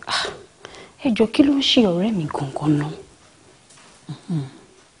 Ẹ jọ̀ọ́ kí ló ń ṣe ọ̀rẹ́ mi gangan náà?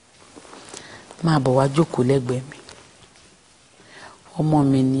 Máa bọ̀ wá jókòó lẹ́gbẹ̀ẹ́ mi. Ọmọ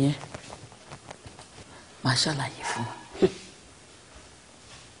mi ni ẹ́. Máa ṣàlàyé fún ọ.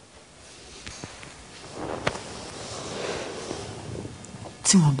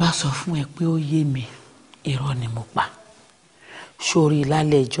 Tí mo bá sọ fún ẹ pé ó yé mi, irọ́ ni mo pa. Sórí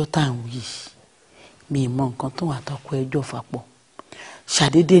lálẹ́ ẹjọ́ tá à ń wí, mi mọ nǹkan tó wà tọkọ ẹjọ́ fapọ̀.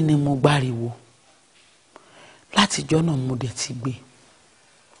 Ṣàdédé ni mo gbáriwo. Látijọ́ náà mo dẹ̀ ti gbé.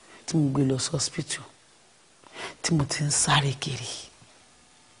 Tí mo gbé lọ sí hospital. Tí mo ti ń sáré kiri.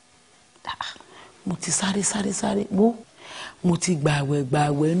 Mo ti sáré wo. Mo ti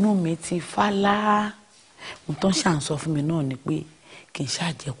gbàwẹ̀ inú mi ti fálá. Mo tán ṣà ń sọ fún mi náà ni pé kì í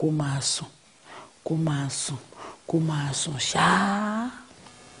ṣàjẹ́ kó máa sùn ṣáá.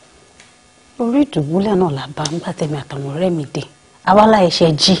 Orí ìdùbúlẹ̀ náà là bá ń gbà tẹ̀mí àtàwọn ọ̀rẹ́ mi dé. Awálá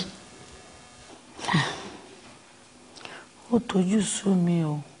ẹ̀ṣẹ̀ jí. Ó tojú sú mi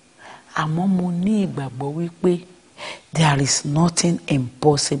o. Àmọ́ mo ní ìgbàgbọ́ wípé there is nothing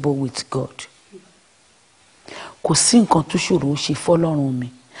impossible with God. Kò sí nǹkan tó ṣòro ó ṣe fọ́lọ́run mi.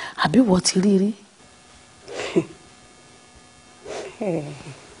 Àbí wọ́n ti rí rí?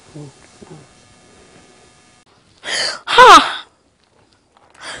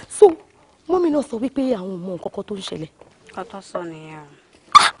 So mọ́mí náà sọ wípé àwọn ò mọ nǹkan kan tó ń ṣẹlẹ̀. Kọ́tọ́ sọ nìyẹn.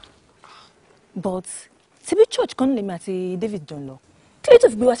 But síbí church kan lèmi àti David jọ ń lọ. Kí ló tó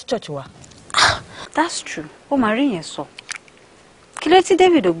fi gbé wá sí church wa? That's true. Ó máa rí yẹn sọ. Kí ló tí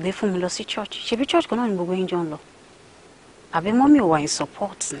David ò gbé fún mi lọ sí church? Ṣebí church kan náà ni gbogbo yín jọ ń lọ. Àbí mọ́mí ò wà in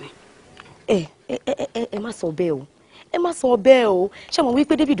support ni? Ẹ má sọ bẹ́ẹ̀ o. Ẹ má sọ bẹ́ẹ̀ o. Ṣé mo wí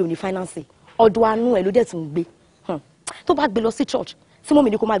pé David ò ní finance? Ọ̀dọ̀ àánú ẹ̀ ló dẹ̀ tún gbé. Tó bá gbé lọ sí church, tí mọ́mí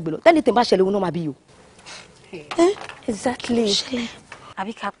ní kó má gbé lọ. Tẹ́lẹ̀ tí n bá ṣẹlẹ̀ òun náà máa bí o. Exactly.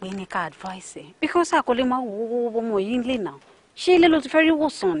 Àbí ká pè é ní ká advice ẹ̀. Because àkọlé máa wo ọmọ yìí ń lè nà. Ṣé ilé ló ti fẹ́ rí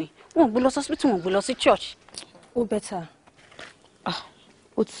wòsàn ni? Wọ́n gbé lọ sí hospital, wọ́n gbé lọ sí church. Ó better.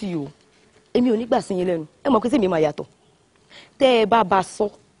 Ó ti o. Èmi ò ní gbà sí yín lẹ́nu. Ẹ mọ̀ pé tèmi máa yàtọ̀. Tẹ́ ẹ bá sọ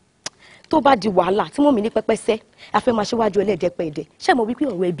tó bá di wàhálà tí mọ́mí ní pẹ́pẹ́sẹ́ afẹ́ máa ṣíwájú ẹlẹ́dẹ̀pẹ̀ẹ́dẹ̀. Ṣé mo wí pé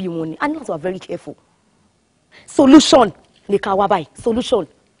ọ̀rọ̀ ẹbí wọn ni? I need to be very careful. Solution ni ká wá báyìí. Solution.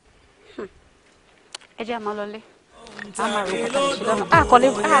 Ẹ jẹ́ àmọ́ lọlé. A máa rò kọ́ta lè ṣe lọ́nà. Àkọlé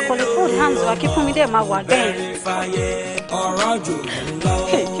fold hands wa kí fún mi dẹ̀ máa wà bẹ́ẹ̀.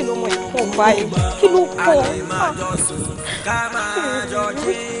 Kí ló mọ ìfọ̀ báyìí? Kí ló kọ́?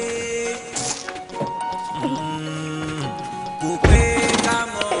 Kò pé ká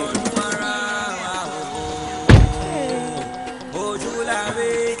mọ ọdún ara wa o. Ojú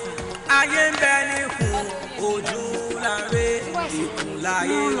láre, ayé ń bẹ níkùn. Ojú láre, ìkùn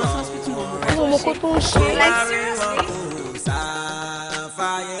láyé rọ̀. Àwọn ọmọ kó tó ń ṣe.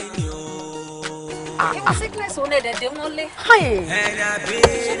 Sickness ò lè dẹ̀dẹ̀ wọn lé. Ẹ̀yà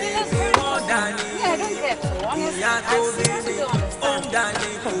bèèrè wọ́n dání. Ìyá tó bèèrè ó ń dání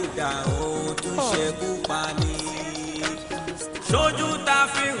kò dà ó tún ṣekú pa ni. Sójú ta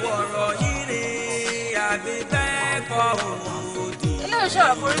fi wọ̀rọ̀ yìí rè àgbẹ̀bẹ́ kọ́ òdì. Ilé iṣẹ́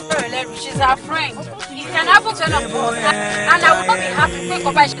ọ̀rọ̀ forí bẹ̀rẹ̀ lẹ́rù. She's our friend. It can happen to any of us. And I will not be happy pé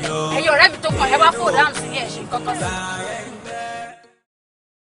kọ́ bá ṣẹlẹ̀. Ẹ̀yin ọ̀rẹ́ mi tó kàn ẹ wá fold hands ní ẹ̀ṣin kankan sí.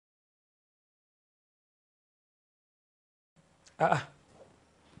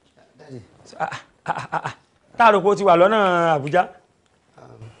 Táàrò kó ti wà lọ́nà Àbújá.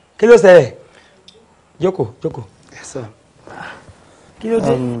 Kí ló ṣẹlẹ̀? Jókòó. Yes, sir. Kí ló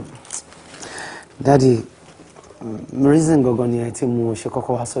dé? Daddy, reason gangan ni ẹ tí mo ṣe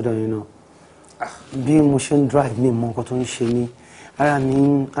kọ́kọ́ wá sọ́dọ̀ yín náà. Bí mo ṣe ń drive mi mọ nǹkan tó ń ṣe mí, ara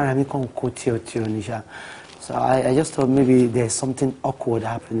mi kàn kó tíọ̀tíọ̀ ní ṣá. So I just thought maybe there's something awkward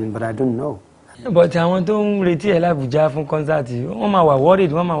happening, but I don't know. But àwọn tó ń retí ẹ l'Àbújá fún kọ́nsáàtì wọ́n máa wà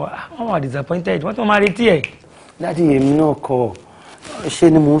worried wọ́n wà disappointed wọ́n tó máa retí ẹ. Daddy, èmi náà kọ ṣé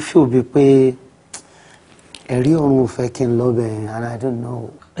ni mo ń fi òbí pé ẹ̀rí ọ̀run ò fẹ́ kí n lọ bẹ̀ and I don't know.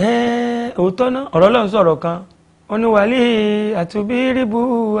 Òótọ́ náà ọ̀rọ̀ lọ́n sọ̀rọ̀ kan ó ní wàlí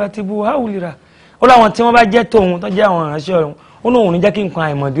àtúbíríbù àti buhawulira ó láwọn tí wọ́n bá jẹ́ tóun tó jẹ́ àwọn ìránṣẹ́ ọ̀run ó ní òun ní jẹ́ kí nǹkan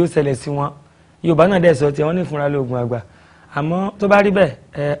àìmọ̀dí ó ṣẹlẹ̀ sí wọn. Yorùbá náà dẹ̀ sọ tí wọ́n ní ìfúnra lóògùn àgbà àmọ́ tó bá rí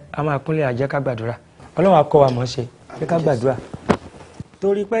bẹ́ẹ̀ a máa kúnlẹ̀ àjẹ́ ká gbàdúrà Ọlọ́run á kọ́ wa mọ̀ ṣe pé ká gbàdúrà.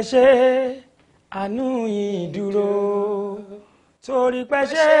 Torí pé ṣé àánú yín dúró torí pé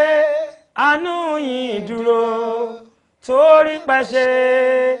ṣé àánú yín dúró torí pẹ́ ṣe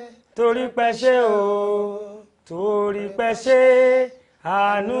torí pẹ́ ṣe o torí pẹ́ ṣe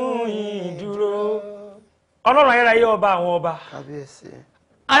àánú yín dúró. ọlọ́run ayérayé ọba àwọn ọba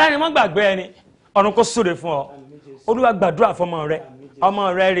ara ni wọ́n gbàgbé ẹni ọ̀run kó súre fún ọ olúwa gbàdúrà fọmọ rẹ ọmọ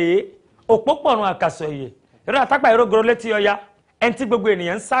rẹ rèé òpópọ̀run àkàsọ̀ èyè ìró àtàpà ìrógoro létí ọya ẹni tí gbogbo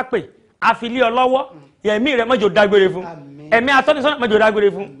ènìyàn ń sápè àfilé ọ lọ́wọ́ ẹ̀mí rẹ mọ́jọ dágbére fún ẹ̀mí atọ́nisọ́nà mọ́jọ dágbére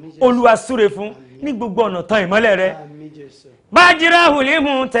fún olúwa súre fún ní gbogbo ọ̀nà tán ìmọ́lẹ̀ rẹ. bájírà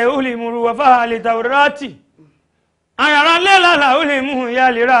hùlímù tẹ̀ hùlímù rúwọ́fà lè tàwùrọ́tì àyàrá lẹ́làlà hùlímù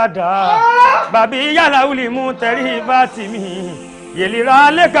yálìrà dà bàbí yàlà hùlímù tẹ̀rí bá tì mí yèlìrà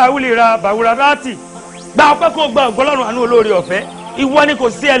lẹ́kà hùlìrà bàwùrà bá tì. gba ọpẹ́ kó gba ọgbọ́lọ́run àánú olóore ọ̀fẹ́ ìwọ ni kò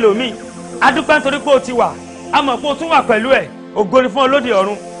sí ẹlòmíì adúpẹ́ nítorí pé o ti wà àmọ́ pé o tún wà pẹ̀lú ẹ̀ ògo ni fún olóde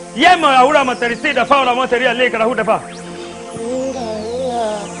ọ̀run yé mọ̀ àwúrà mọ̀tẹ̀rì sí ìdàfà ọ̀rọ̀ mọ̀tẹ̀rì àlẹ́ ìkàràhù dàfà.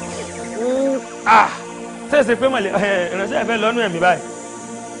 ṣèṣe pé mọ̀lẹ́ ìránṣẹ́ ẹ̀fẹ́ lọ́nù ẹ̀mí báyìí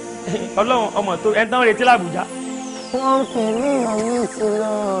ọlọ́run ọmọ tó ẹ̀ tán retí làbújá. wọ́n pè mí òní sí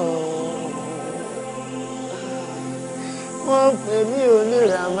lọ wọ́n pè mí òní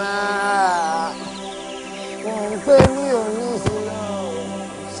ràmá wọ́n pè mí òní sí lọ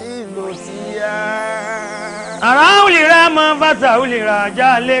sí ìlú síyá. ara ulira ma fata ulira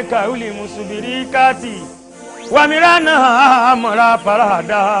jaleka uli musubiri kati wamirana amara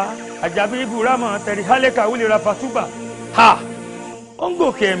parada ajabi burama teri haleka ulira fatuba ha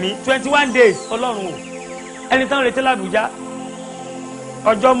ongo kemi 21 days Ọlọ́run o ẹni tán retí l'Abuja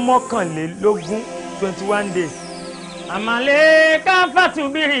ọjọ́ mọ́kànlélógún 21 days amale ka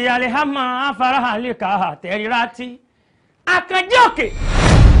fatubiri alihama afara haleka terirati akanje òkè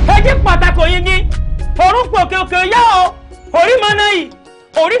eji pàtàkì yingi orúkọ òkè òkè yá o orí mọ́nà yìí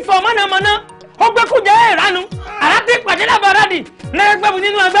orí fọ mọ́nàmọ́ná ó gbẹ́kújẹ́ ìránu àràtí pàdé lábàrádì lẹ́gbẹ̀bù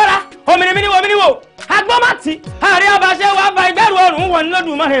nínú agbára òmìnirmíníwò agbọ́mátì ààrẹ ọbaṣẹ́ wà bá ìgbẹ́rù ọ̀rùn wọn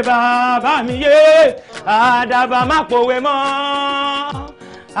lọ́dún mọ́rẹ̀ bàbá mi yé àdàbà má pòwe mọ́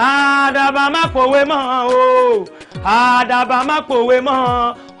àdàbà má pòwe mọ́ o àdàbà má pòwe mọ́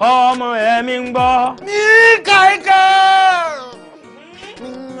ọmọ ẹ̀mí ń gbọ́. ní kàíkà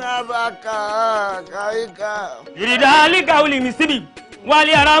abaka kaika iridalika uli misibi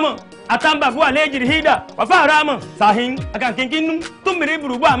wali arama atamba bu alejiri hida wafa arama sahin akan kinkinu tumiri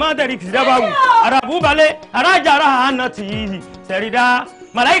burubu amadari kidabawu arabu bale arajara anati serida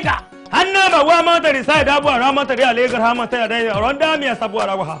malaika annaba wa amadari saida bu arama tari alegar hamata dai ronda mi asabu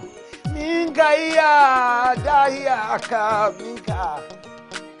arawa minka iya dahiya aka minka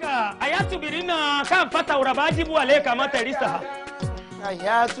ayatu birina kan fata urabajibu aleka matarisa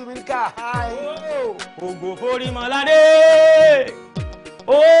ayatu minka ògo forí mọ́ládé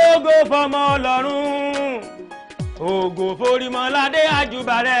ògo fọmọ Ọlọ́run ògo forí mọ́ládé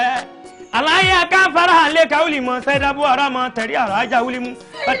àjùbàrẹ́ aláyé akáfàrà àlékà wùlìmọ̀ sẹ́dábù àràmọ̀ tẹ̀rí àrájà wùlìmù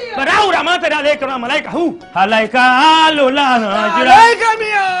bàdáwùrà mọ́ tẹ̀rí àlékà rà màláìkà hù àláìkà ló lànà jìrà. màláìkà mi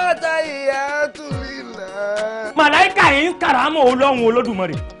àtàyàtú lílà. màláìkà yìí ń kàràmọ́ Ọlọ́run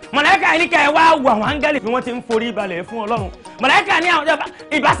Olódùmarè màláìkà yìí ní ká ẹ wá wo àwọn áńgẹ́lì bí wọ́n ti ń forí balẹ̀ fún Ọlọ́run màláìkà ní àwọn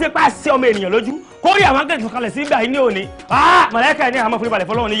ìbáṣepọ̀ àṣẹ ọmọ ènìyàn lójú kórè àwọn áńgẹ́lì tó kalẹ̀ sí ibà yìí ní òní màláìkà ní àwọn forí balẹ̀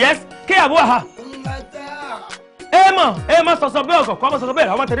fọlọ́run ni yẹ́s kí àbú àhà. ẹ mọ sọsọ bẹ́ẹ̀ ọkọ̀ kọ́ mọ sọsọ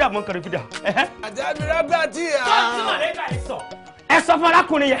bẹ́ẹ̀ àwọn tẹ̀lé àwọn kẹrì fìdá. àjàdúrà gbà tí a. tí màláìkà yìí sọ ẹ sọ fún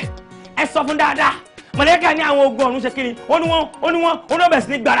arákùnrin yẹn ẹ sọ fún dáadáa màláìkà ní àwọn ogun ọ̀run ṣe kiri ó ní wọ́n bẹ̀rẹ̀ sí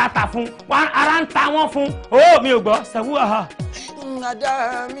ní gbàrà tà fún ara ń ta wọ́n fún mi ò gbọ́ sẹ́wú àhà.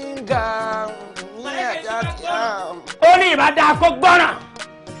 Ada mi ga ní àjàkíá. Ó ní ìbádá kó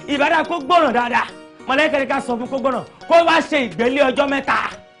gbọ́ràn dáadáa mọ̀lẹ́kẹ̀rẹ́ ká sọ fún kó gbọ́ràn kó wá ṣe ìgbélé ọjọ́ mẹ́ta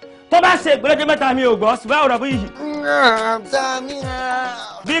tó bá ṣe ìgbélé ọjọ́ mẹ́ta mi ò gbọ́ ṣùgbọ́n ọ̀rọ̀ bí yìí.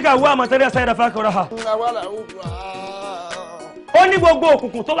 bí ká wú àmọ̀tẹ́rẹ́ ẹ̀sẹ̀ ìdàfà kọ̀ọ̀rọ̀ ha. ó ní gbogbo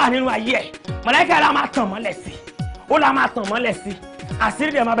òkùnkùn tó wà nínú ayé ẹ̀ mọ̀lẹ́kẹ̀rẹ́ á máa tàn mọ́lẹ̀ sí ó lá máa tàn mọ́lẹ̀ sí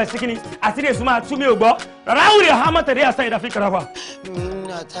àṣírí ẹ̀ máa bẹ̀ sí kíni àṣírí èso máa tú mi ò gbọ́ ráúrì àhámọ́tẹ̀rẹ́ ẹ̀sẹ̀ ìdàfà kọ̀ọ̀rọ̀ wa.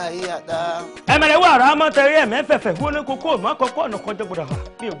 ẹ̀mẹ̀rẹ̀ wà ráhámọ́tẹ̀rẹ́ ẹ̀mẹ́fẹ̀fẹ̀ wọ́n ní kókó mọ́ kókó ọ̀nà kan jẹ́ gbọ́dọ̀ ha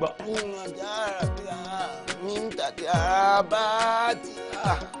mi ò gbọ́.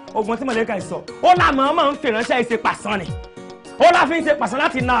 ogun tí mọ̀lẹ́ka ìsọ ó làmọ́ máa ń fìránṣẹ́ ìṣe pàṣán ni ó láfi ń ṣe pàṣán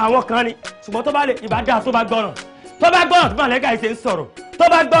láti na àwọn kan ni ṣùgbọ́n tó bá lè ìbádá tó bá gbọ́ràn tó mọ̀lẹ́ka ìṣe ń sọ̀rọ̀ tó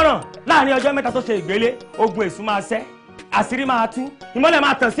bá gbọ́ràn láàrin ọjọ́ mẹ́ta tó ṣe ìgbélé ogun èṣù máa ṣẹ́ àṣírí máa tú ìmọ́lẹ̀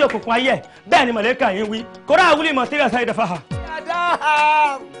máa tàn sí òkùnkùn ayé bẹ́ẹ̀ ni mọ̀lẹ́ka yìí wí kóra àwúlì mọ̀ tẹ́lẹ̀ sáyé dẹ́fà ha.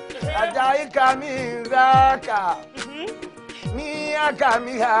 Ada ika mi raka mi aka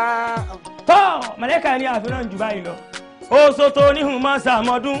mi ha. Tọ́ mọ̀lẹ́ka ní àfihàn jù báyìí lọ oṣù tó níhùn mọ́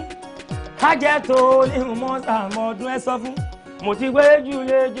sàmọ́dún kájẹ́ tó níhùn mọ́ sàmọ́dún ẹ sọ fún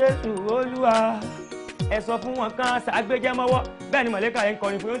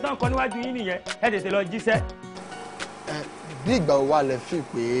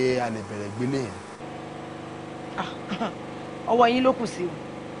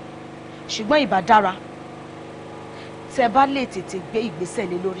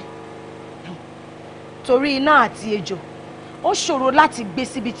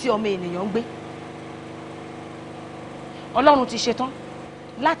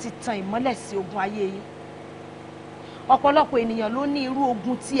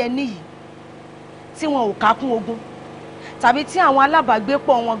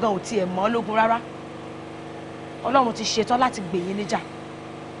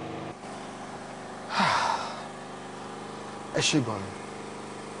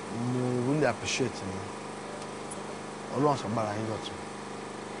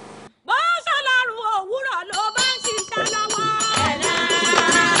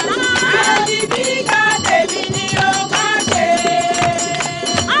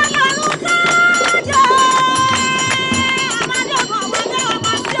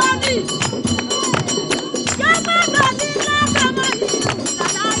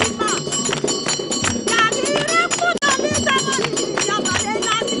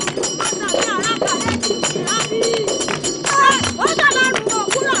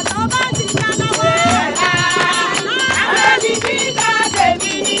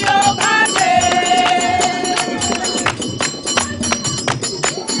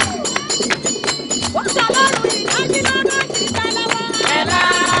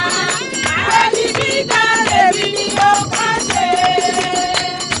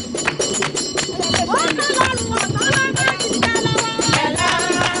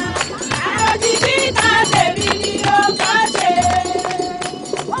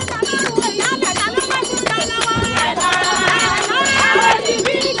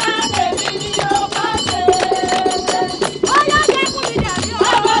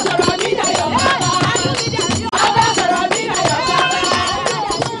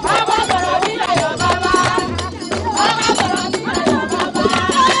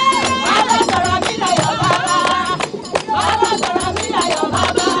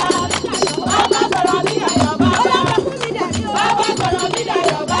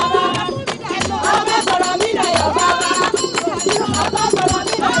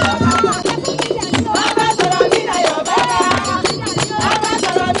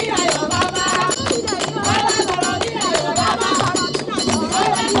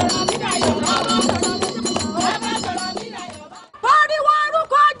Pariwo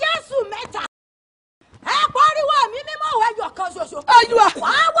orúkọ Jésù mẹ́ta. Ẹ pariwo mi mímọ́ wọ ẹyọ kan ṣoṣo.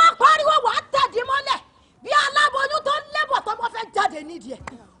 Wàá wá pariwo wàá tẹ̀dí mọ́lẹ̀ bí aláboyún tó lébọ̀ tọmọ fẹ́ jáde nídìí ẹ̀.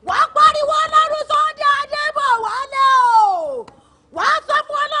 Wàá pariwo Ọlọ́run Sunday Adébọ̀wálé o. Wàá sọ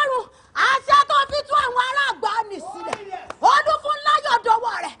fún Ọlọ́run àṣẹ tó fi tú àwọn ará àgbà nì sílẹ̀. Ọdún fún láyọ̀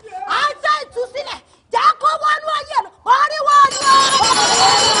dọwọ́ rẹ̀. Àṣẹ ìtúsílẹ̀ jẹ́ kó wọnú ayé lọ. Pariwo ọdún.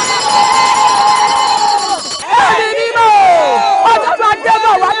 Ẹ̀rí mímọ́ Ọlọ́run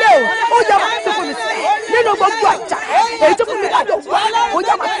Adébọ̀wálé o. Ó yẹ máa tún fún mi sílẹ̀ nínú gbogbo àjà. Èyí tó fún mi lájọ wá. Ó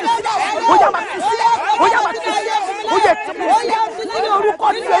yẹ máa tún sílẹ̀. Ó yẹ máa tún sílẹ̀. Ó yẹ máa tún sílẹ̀. Ó yẹ tún mi sílẹ̀. Nínú orúkọ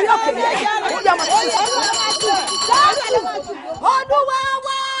tí orí òkè yẹn. Ó yẹ máa tún sílẹ̀. Olúwa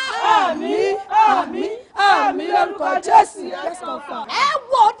wá. Àmín, àmín, àmín lórúkọ Jésù. Ẹ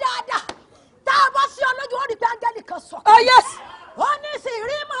wò dáadáa tá a bá ṣe ọlójú ó rí pé áńgẹ́lì kan sọ. Oh yes. Ó ní sì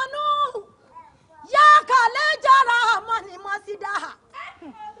rí mọ́nú yá kàlẹ́ jára mọ́nìmọ́sídà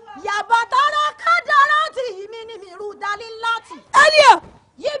yàbàtàrà kádàrá tì mí ní mi rú dalí láti. Ẹniya.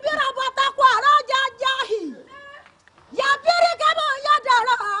 Yibira bàtàkù àrájà jáhì yàbírí kẹ́mọ̀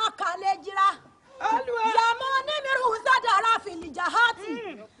yàdàrà kàlẹ́ jìrà yàmọ́ ní mi rú sádàrà fìlìjà hàtì.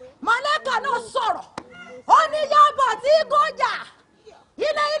 Màlẹ́kà náà sọ̀rọ̀ ó ní yàbọ̀ tí gòjà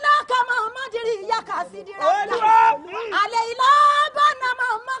ilé ilá kama madiri ya kasidira ale ilá bana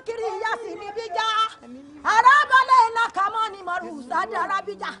mama kiri ya sinibija arabale ilá kama ni marusa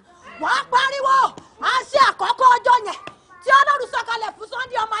darabija wàá pariwo àṣẹ àkọ́kọ́ ọjọ́ yẹn tí Ọlọ́run sọ̀kalẹ̀ fún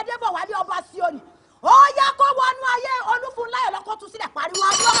Sunday ọmọ Adébọ̀wálé ọba Síónì ó yá kó wọnú ayé Olúfúnláyọ̀ lọ́kọ́ tún sílẹ̀ pariwo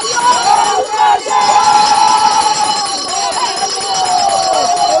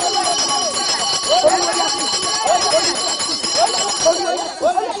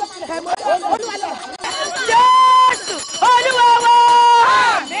Jésù Olúwa wa.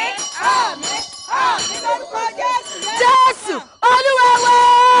 Àmín, àmín, àmín lórúkọ Jésù. Jésù Olúwa wa.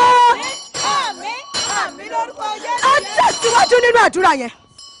 Àmín, àmín lórúkọ Jésù. Ẹ tẹ̀síwájú nínú àdúrà yẹn.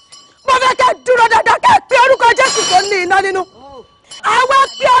 Mo fẹ́ kẹ́ dúró dáadáa kẹ́ pe orúkọ Jésù tó ní iná nínú. Àwọn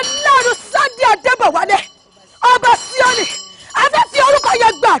pe Ọlọ́run Sunday Adébọ̀wálé ọba Síónì fẹ́ fi orúkọ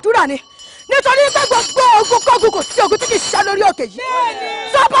yẹn gbàdúrà ni nítorí pé gbogbo ogun kógun kò sí ogun tí kì í ṣe lórí òkè yìí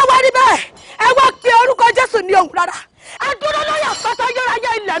tó bá wá rí bẹ́ẹ̀ ẹ wá pe orúkọ Jésù ní ohùn rárá adúró lórí àpáta yórayé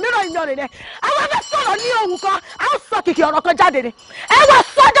ilẹ̀ mìíràn ìyanrìn ni àwọn fẹ́ sọ̀rọ̀ ní ohùn kan a ó sọ kìkì ọ̀rọ̀ kan jáde ni ẹ wá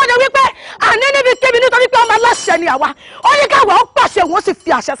sọ jáde wípé àní níbi kíbi nítorí pé ọmọ aláṣẹ ni àwa ó ní káwa ó pàṣẹ wọn sì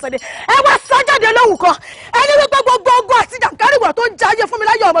fi àṣẹ sẹni ẹ wá sọ jáde lóhùn kan ẹni wípé gbogbo ogun àti jàǹkáríwọ̀ tó ń jayé fún mi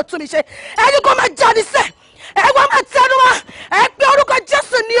láyé ọmọ tún mi ṣe ẹni kó máa jáde sẹ́ẹ̀ ẹ wá máa tẹnu mọ́ ẹ pé orúkọ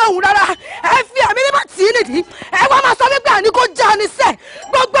Jésù ní ohùn rárá ẹ fi àmì mímọ́ tì í nìdí ẹ wá máa sọ wípé àní kó já ni sẹ́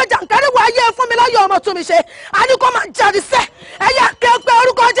gbogbo jàǹkárí wọ ayé fún mi láyé ọmọ tún mi ṣe àní kó máa já ni sẹ́ ẹ yá pé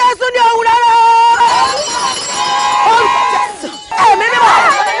orúkọ Jésù ní ohùn rárá orúkọ Jésù ẹ̀mí mímọ́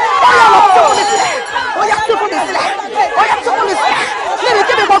ó yá lọ tún fún mi sílẹ̀ ó yá tún fún mi sílẹ̀ ó yá tún fún mi sílẹ̀ níbi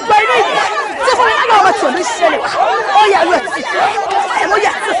kí mi gbogbo inú ìyá tí fún mi láyé ọmọ tún mi ṣe lè wá ó yá lọ tì sílẹ̀ ẹ mú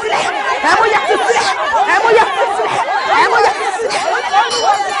yá tún sílẹ̀ ẹ mú yá tún sílẹ̀ ẹ mú yá tún sílẹ̀ ẹ mú yá tún sílẹ̀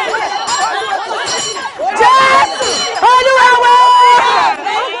Jésù Olúwa wa.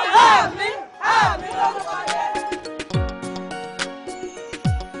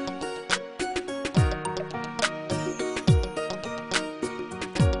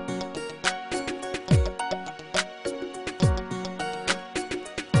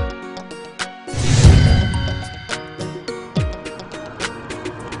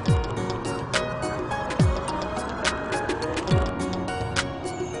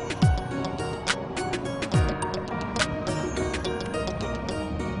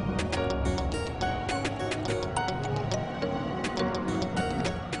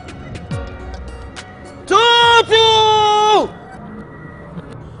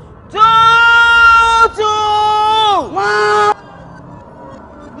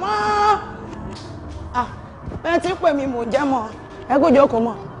 Jókòó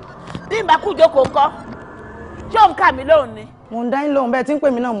mọ́. Bí n bá kú jókòó ńkọ́? Ṣé ò ń kà mí lóhùn ni? Mò ń dá yín lóhùn bẹ́ẹ̀ tí ń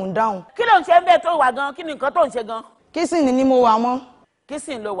pè mí náà mò ń dáhùn. Kí ló ń ṣe ń bẹ́ẹ̀ tó wà gan? Kí ni nǹkan tó ń ṣe gan? Kísìn ni mo wà mọ́.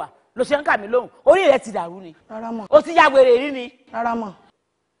 Kísìn ló wà. Ló ṣe ń kà mí lóhùn. Orí rẹ ti dàrú ni. Rárá mọ̀. O ti ya wèrè rí ni. Rárá mọ̀.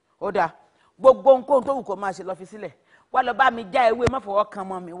 Ó dáa. Gbogbo nǹkan tó wù kó máa ṣe lọ fi sílẹ̀. Wá lọ bá mi já ewé mọ́fọwọ́ kan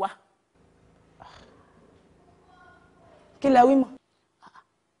mọ́ mi wá. Kí lẹ wí mọ́?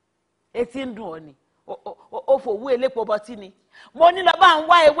 Etí ń dùn ọ ni. O fòwú elépo bọtí ni. Mo ní lọ bá ń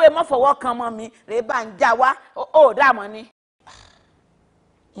wá ewé mọ́fọwọ́ kan mọ́ mi rè bá ń já wá ó dààmú ni.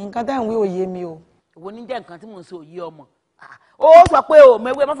 Nǹkan tẹ́ ń wí òye mi o. Ìwọ ní jẹ́ nǹkan tí mò ń sọ òye ọmọ. Ó sọ pé o mọ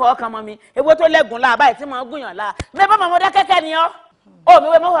ewé mọ́fọwọ́ kan mọ́ mi ewé tó lẹ́gùn láà báyìí tí mo ń gùnyàn láà mi bá mọ̀mọ́dé kẹ́kẹ́ ni ọ́ o mọ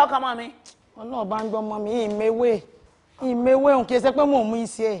ewé mọ́fọwọ́ kan mọ́ mi. Ọlọ́run bá ń gbọ́ mọ́ mi ìmẹ̀wé òun kì í ṣe pé mò ń mú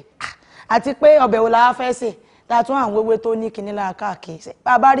iṣẹ́ ẹ̀ àti pé ọbẹ̀ wo la fẹ́ sè tá a tún àwọn ewé tó ní kinní lára káàkiri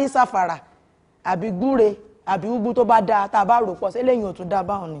bàbá rí sàfàrà àbí gbúre àbí ugu tó bá dáa tá a bá rò pọ̀ sí lẹ́yìn òtún dáa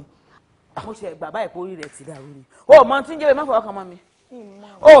báwọn ni. Mo ṣe bàbá ìpòrí rẹ̀ ti dàrú ni o mọ tí ń jẹ́ ewé mọ́fọwọ́ kan mọ́ mi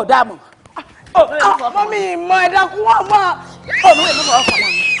o dààmú. Mọ́ mi ìmọ̀ ẹ̀dá kún wọ́n mọ́. Ọmọ ẹ̀ mọ́fọwọ́ kan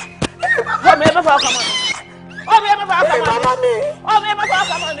mọ́ mi. Ọmọ ẹ̀ mọ́fọwọ́ kan mọ́ mi. Ọmọ ẹ̀ mọ́fọwọ́ kan mọ́ mi. Ọmọ ẹ̀ mọ́fọwọ́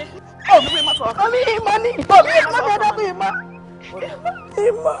kan mọ́ mi. Ọmọ ẹ̀ mọ́fọwọ́ kan mọ́ mi. Ìmọ̀ ni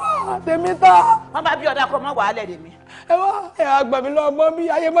ìmọ̀ tèmi tá. Wọ́n bá bí ọ̀dà kọ́ mọ́ wàhálẹ̀ dèmi. Ẹ wá ẹ̀ àgbà mi lọ mọ́ mi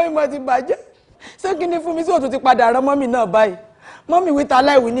ayé mọ́ ìmọ̀ ti bàjẹ́. Ṣé kí ni fún mi sí òtún ti padà rán mọ́mì náà báyìí? Mọ́mì wí ta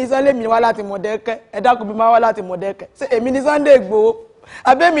láìwí ní Sunday mi wá láti Mọ̀dẹ́kẹ́. Ẹ dákun bí máa wá láti Mọ̀dẹ́kẹ́. Ṣé èmi ní Sunday Ìgbòho?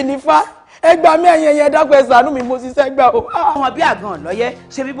 Àbẹ́mi ní Fá? Ẹ gbà mí ẹ̀yin ẹ̀yin ẹ dákun ẹ ṣàánú mi mo ṣiṣẹ́ gbà o. Ọmọ bí àgàn lọ́yẹ́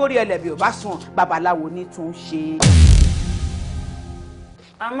ṣe bí bórí ẹlẹ́bí ò bá sùn babaláwo ní tún ṣe.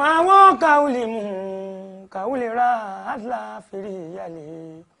 Àmọ́ àwọn kàwùlì ra àdìlà fèrè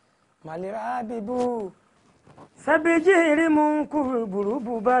ìyàlẹ̀ màlẹ́ra bíbú sẹ́bíjì rímú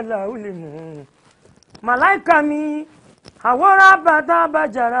kúrúburúbú bá làwùlì mú màláìka mi àwòrán bàtà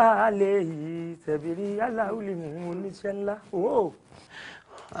bàjàrà àlẹ́ yìí sẹ́bírí aláwùlì mú oníṣẹ́ ńlá.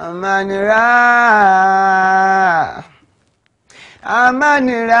 Amanira,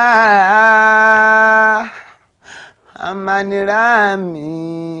 amanira, amanira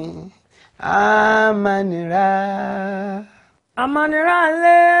mi, amanira. Amanira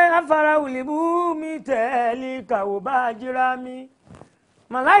le afara ulibu mi tẹ́lí kàwọ́ bá jíra mi.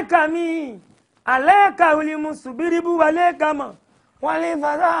 Màláìka mi, alẹ́ ka ulimu subiribu wálé kama, wálé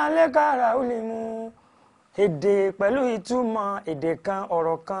fara alẹ́ kara ulimu. Èdè pẹ̀lú ìtumọ̀ èdè kan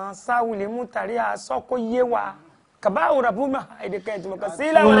ọ̀rọ̀ kan sáwùlì mú tàrí àsọ kó yé wa kàbá òràbùmá èdè kan ìtumọ̀ kan sí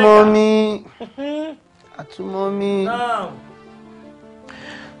ilẹ̀ wọlé kan. Àtúmọ̀ mi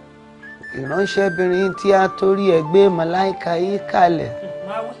ìránṣẹ́bìnrin tí a torí ẹ̀ gbé màláìka yìí kalẹ̀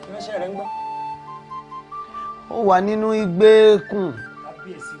ó wà nínú ìgbèkùn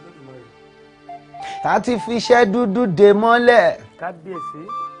tá ti fi iṣẹ́ dúdú dè mọ́lẹ̀.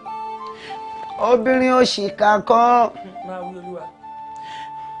 obìnrin òṣìkà kan máa wí olúwa.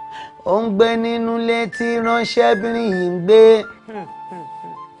 ó ń gbé nínú ilé tí ìránṣẹ́bìnrin yìí ń gbé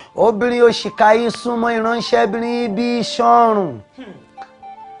obìnrin òṣìkà yìí súnmọ́ ìránṣẹ́bìnrin yìí bí sọ́rùn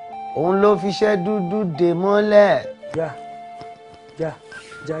òun ló fi iṣẹ́ dúdú dè mọ́lẹ̀.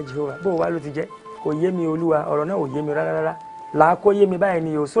 já Jehovah bó wá ló ti jẹ́ kò yé mi olúwa ọ̀rọ̀ náà ò yé mi rárá làá kó yé mi báyìí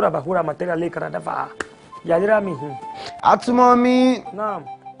ni o sóra bàkúrà màtẹ́rà lè kára dáfà yàrá mi. àtúmọ̀ mi Naam.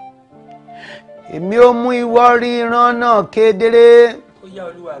 èmi ó mú ìwọ rí ìran náà kedere ó yá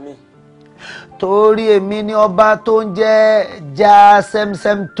olúwa mi. torí èmi ni ọba tó ń jẹ́ já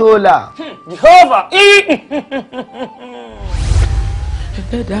sẹ́msẹ́m tóla. Jehovah.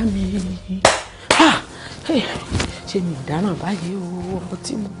 ẹlẹ́dàá mi ṣé mi ìdáná báyìí o ọmọ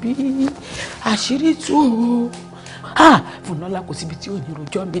tí mo bí àṣírí tú o Fúnlọ́lá kò síbi tí ò ní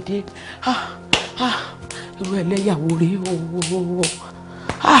rojọ́ mi dé irú ẹlẹ́yàwó rèé o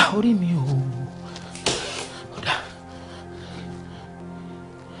orí mi o.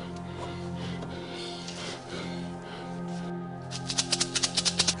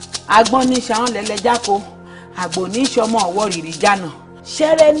 agbọ́n ní ṣàwọn lẹ́lẹ́jáko àgbò ní ṣọmọ ọwọ́ rìrì jánà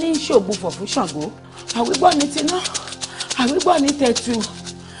ṣẹ́rẹ́ ní ṣògbùfọ̀ fún Ṣàngó àwígbọ́ ní tiná àwígbọ́ ní tẹ̀tù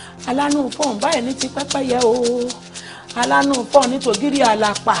alánú fọ́ọ̀n báyìí ní ti pẹ́pẹ́yẹ o alánú fọ́ọ̀n ní tògírí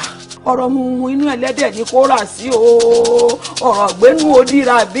àlàpà ọ̀rọ̀ mu inú ẹlẹ́dẹ̀ ní kó rà sí o ọ̀rọ̀ gbénú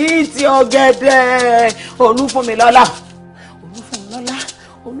òdìrà bíi ti ọ̀gẹ̀dẹ̀ Olúfúnmilọ́lá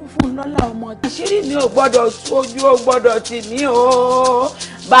ọmọ àṣírí mi ò gbọ́dọ̀ ojú ò gbọ́dọ̀ tì mí o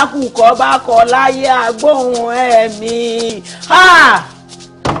bákùkọ bá kọ láyé agbóhùn ẹ̀mí.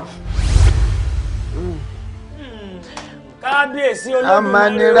 kábíyèsí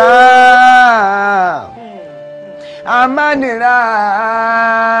olódùmarè.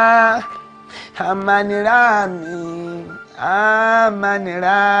 amanira mi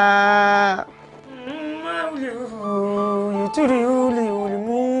amanira. yuturi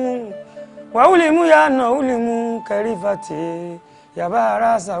ulimu wa ulimu yana ulimu kẹrìfàtì yàbá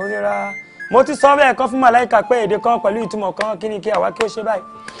ara sàwúrẹ́ra. mo ti sọ bẹ́ẹ̀ kan fún màláìka pé èdè kan pẹ̀lú ìtumọ̀ kan kí ni kí àwa kí ó ṣe báyìí.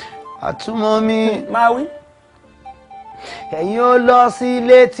 àtúmọ̀ mi. máa wí. ẹ̀yin ó lọ sí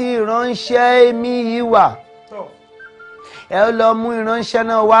ilé tí ìránṣẹ́ mi yìí wà ẹ ó lọ mú ìránṣẹ́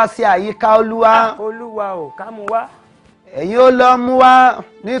náà wá sí àyíká olúwa. olúwa ò ká mú wá. ẹ̀yin ó lọ mú wá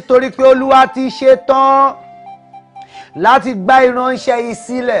nítorí pé olúwa ti ṣe tán láti gbá ìránṣẹ́ yìí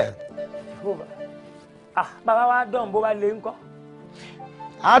sílẹ̀. bàbá wa dán bó bá lè ń kọ́.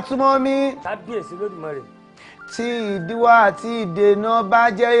 àtúmọ̀ mi. kábíyèsí lódùmarè. tí ìdíwọ́ àti ìdènà bá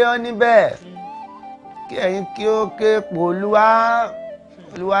jẹyọ níbẹ̀ kí ẹ̀yin kí ó ké pòlúwa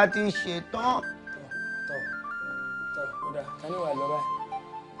olúwa ti ṣetán. tani wà lọ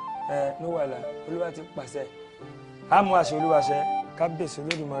báyìí ní wàhálà olúwa ti pàṣẹ á mú àṣẹ olúwa ṣẹ kábíyèsí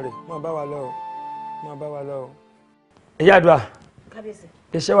olódùmarè mọ bá wa lọ o mọ bá wa lọ o. ìyá àdúrà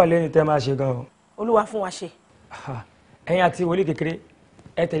iṣẹ́ wà lẹ́yìn tẹ́ máa ṣe gan o. olúwa fún wa ṣe. ẹ̀yin àti wòlíì kékeré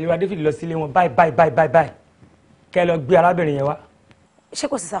ẹ tẹ̀lé wa David lọ sílé wọn báyìí kẹ́ ẹ lọ gbé arábìnrin yẹn wá. ṣé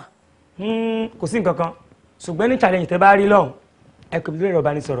kò sí sá. kò sí nǹkan kan ṣùgbọ́n ní challenge tẹ́ bá rí lọ́hùn ẹ kò bí lórí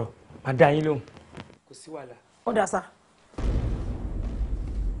ọba ní sọ̀rọ̀ máa dá yín lóhùn. kò sí wàhálà. ó dà sá.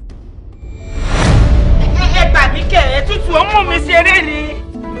 ẹ gbà mí kẹ ẹ tútù ó mú mi ṣeré ni.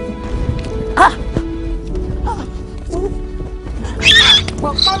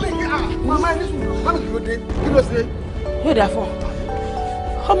 yóò dà fún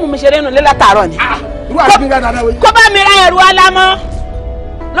ọ mú mi ṣeré nù lé látàárọ̀ ni. kó bá mi ra ẹrù alámọ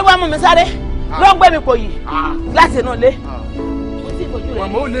ló bá mú mi sáré ló ń gbé mi pò yìí láti inú ilé.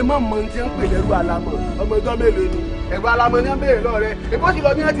 màmá ó lè má mọ tí ń pè lẹ́rú alámọ̀ ọmọ ìjọ mélòó ni ẹ̀rù alámọ̀ ní abẹ́rẹ́ lọ́rẹ́ èbó sì lọ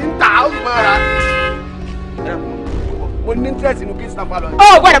bí wọ́n ti ń tà ó sì máa ra. mo ní interest inú kí n sábà lọ. ó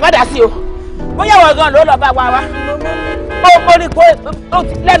gbọ́dọ̀ bá dà sí o bóyá wọ́n gan ló lọ bá wa wá ó rí kó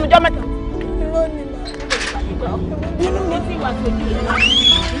lẹ́nu jọ́ mẹ́ta. inú mi ti wà sí ojú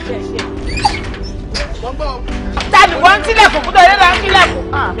rẹ̀ tàbí wọ́n ń tilẹ̀kùn kúndọ̀ yẹn là ń tilẹ̀kùn.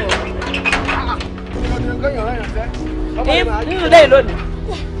 nínú ilé lónìí.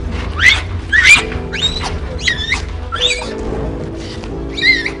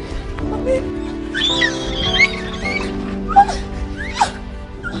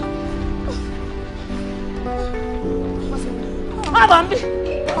 má bọ̀ ń bí.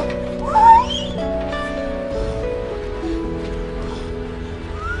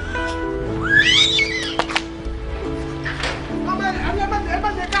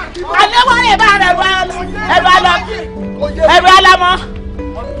 alẹ́ wọ́n lè bá ẹrù alámọ́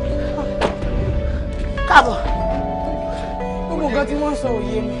káàbọ̀. gbogbo nǹkan tí wọ́n sọ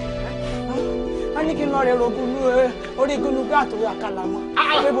òye mi wọ́n ní kí n lọ rẹ̀ rògùn ní orí gúnugún àtòrí àkàlà wọn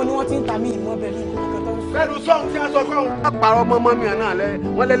pébò ni wọ́n ti ń ta mí ìmọ̀ bẹ́ẹ̀ ní ìlú kan tó ń sọ. fẹ́ẹ́nu sọ́hún tí a sọ fún un. wọ́n pààrọ̀ mọ́mọ́ mi náà lẹ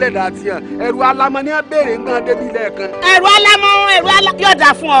wọ́n lẹ́lẹ́dàá tiẹ̀ ẹ̀rù alamọ ni wọ́n béèrè nǹkan débi lẹ́ẹ̀kan. ẹ̀rù alamọ yóò dà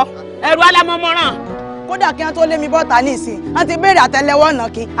fún ọ ẹ̀rù alamọ mọ́ràn. kódà kí wọ́n tó lé mi bọ́ta ní ìsìn wọ́n ti béèrè àtẹ́lẹwọ́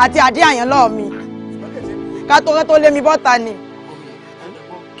nàkí àti àdé àyàn lọ́ọ̀ mi ká tó lé mi bọ́ta ni.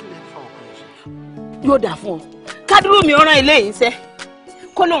 yóò dà fún ọ kádúrú mi ọ̀ràn ilé yìí sẹ́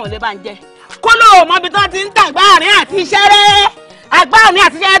kó lóun lè bá ń jẹ kó lóun mọbi tó ti ń tà àgbáàrin àti iṣẹ́ rẹ̀ àgbáàrin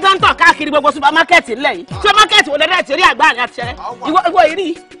àti iṣẹ́ tó ń tàn káàkiri gbogbo supamákẹ́ẹ̀tì ńlẹ̀ yìí supamákẹ́ẹ̀tì wo lẹ́dẹ̀ ti rí àgbáàrin àti iṣẹ́ ìwọ ìrí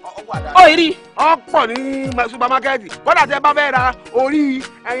ó ìrí. ọ̀pọ̀ ní supamákẹ́ẹ̀tì kódà tẹ bá fẹ́ ra orí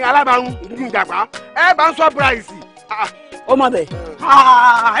ẹyin alábàárùn ìdúgbò ìjàpá ẹ bá ń sọ bíráìsì. ó mọ bẹ́ẹ̀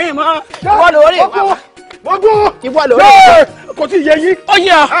ẹ̀yin mọ ìwọ lórí ìwà gbogbo ìwọ lórí kò tí ì yẹ yín. ó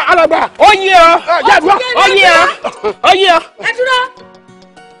yẹ ọ alàgbà ó yẹ ọ ó yẹ ọ ó yẹ ọ. ẹ dúró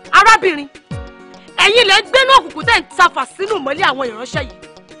arábìnrin ẹ̀yin lẹ gbénú òkùnkùn tẹ́ ń tafà sínú ìmọ́lẹ̀ àwọn ìránṣẹ́ yìí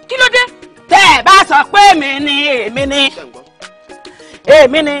kí ló dé. tẹ́ ẹ bá sọ pé èmi ni èmi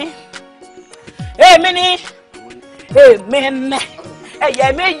ni ẹ̀yẹ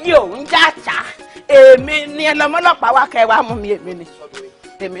méjì òun játa èmi ni ẹlọmọlọpàá wa kẹwàá mú mi èmi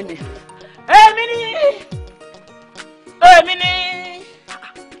ni.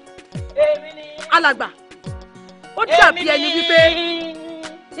 alàgbà ó dàbí ẹni wípé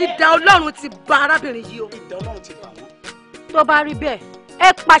idà Ọlọ́run ti bà arábìnrin yìí o. idà Ọlọ́run ti bà wọ́n. tó bá rí bẹ́ẹ̀ ẹ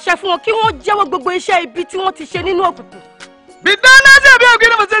pàṣẹ fún wọn kí wọ́n jẹ́wọ́ gbogbo iṣẹ́ ibi tí wọ́n ti ṣe nínú òkùnkùn. bìdáná sí ẹbí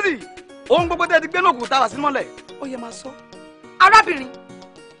ògiri mọ̀sẹ́sì ohun gbogbo tẹ́ ti gbé náà kù tá a wà sí mọ́lẹ̀ ó yẹ máa sọ. arábìnrin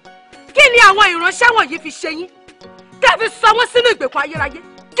kí ni àwọn ìránṣẹ́ wọ̀nyí fi ṣe yín tẹ́ fi sọ wọ́n sínú ìgbèkùn ayérayé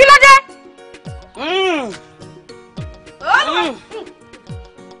kí ló dé.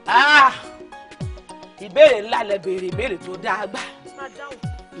 ìbéèrè ńlá lẹ béèrè ìbéèrè tó dáa gbà.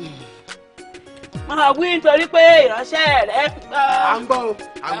 máa wí nítorí pé ìránṣẹ́ rẹ̀ ń gbọ́. à ń gbọ́ o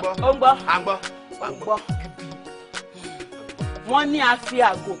à ń gbọ́. ó ń gbọ́. à ń gbọ́. à ń gbọ́. wọ́n ní a fi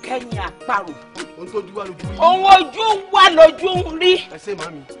àgò kẹ́yìn àparò. ohun tó ojú wa lójú rí. ohun ojú wa lójú ń rí. ẹ ṣe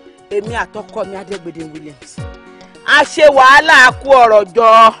màmí. èmi àtọkọ mi Adégbèdé Williams a ṣe wàhálà kú ọ̀rọ̀ jọ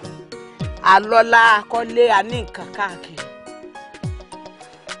àlọ́lá akọ́lé àní nǹkan káàkiri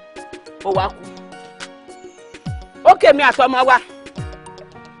ó wá kú ó kèmí àtọmọ wa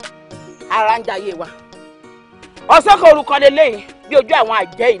ara ń jayé wa ọ̀sọ́kọ̀ orúkọ lélẹ́yìn bí ojú àwọn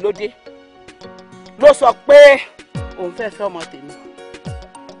àjẹ́ yìí ló dé ló sọ pé òun fẹ́ fẹ́ ọmọ tèmi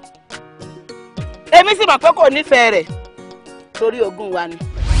èmi sì mọ̀ pé kò nífẹ̀ẹ́ rẹ̀ torí ogún wa ni.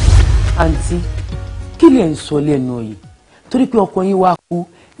 àǹtí kí lè ń sọ lẹ́nu yìí torí pé ọkọ yín wá kú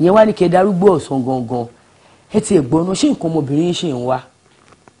ìyẹn wá ní kí ẹ darúgbó ọ̀sán gangan ẹ ti ẹ̀ gbọ́nà ṣé nǹkan ọmọbìnrin yín ṣe ń wá.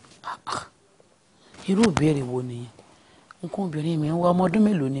 irú ìbéèrè wo nìyẹn nǹkan obìnrin mi ń wá ọmọ ọdún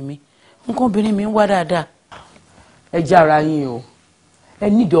mélòó ni mí nǹkan obìnrin mi ń wá dáadáa. ẹ jára yín o ẹ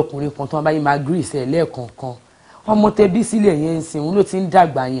nídìí ọkùnrin kan tó wọn bá yín máa gírísì ẹ lẹ́ẹ̀kọ̀ọ̀kan ọmọ tẹ bí sílẹ̀ yẹn ń sìn òun ló ti ń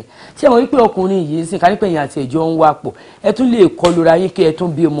dàgbà yẹn ṣé mo rí pé ọkùnrin yìí ń sìn kánípẹ̀ yẹn àti ẹ̀jọ́ ń wá pọ̀ ẹ tún lè kọlu ra yín kí ẹ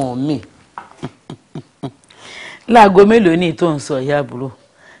tún bí ọmọ mi. láago mélòó ní tó ń sọ ìyá àbúrò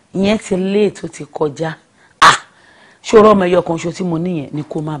ìyẹn ti lé tó ti kọjá ṣòro ọmọ ẹyọ kan ṣo tí mo níyẹn ni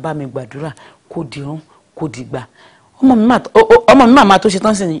kó máa bá mi gbàdúrà kó dirun kó dìgbà ọmọ mi màmá tó ṣe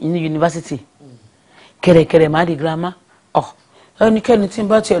tán sí ní yunifásitì kẹ̀rẹ̀kẹ̀rẹ̀ má di girama ẹnikẹ́ni tí ń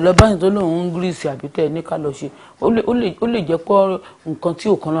bá tiẹ̀ lọ báyìí tó lóun ń gírísì àbí tẹ̀ ní ká lọ ṣe ó lè jẹ́ pọ́ nǹkan tí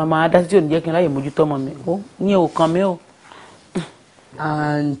òkan lọ́ máa dá sí tí ò ní jẹ́ kí n láyè mójútó ọmọ mi ó ní òkan mi ó.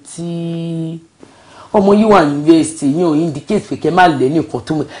 àǹtí ọmọ yìí wà ní yunifásitì yín ò indicate pé kẹ́ má lẹ́ nìkan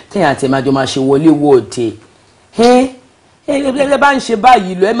tó tẹ̀yìn àti ẹ̀ máa jọ máa ṣe wọlé wọ́ọ̀dẹ̀ ẹ bá ń ṣe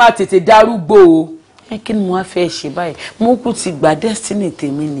báyìí lọ ẹ má tètè darúgbó o. kí ni mo wá fẹ́ ṣe báyìí mo kú ti gba destiny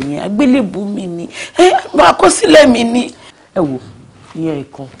tèmi nìyẹn àgbélébùú mi ni àkọsílẹ̀ mi ni. ẹ wò ìyẹn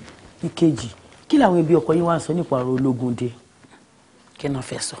ìkan ìkejì kí làwọn ẹbí ọkọ yín wá ń sọ nípa ọ̀rọ̀ ológun dé. kí ni wọ́n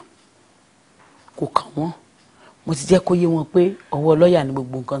fẹ́ sọ kò kàn wọ́n mo ti jẹ́ kó yé wọn pé ọwọ́ lọ́ọ̀yà ni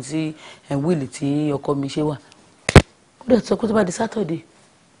gbogbo nǹkan tí wíìlì tí ọkọ mi ṣe wà ó dẹ̀ sọ pé tó bá di sátọ̀dé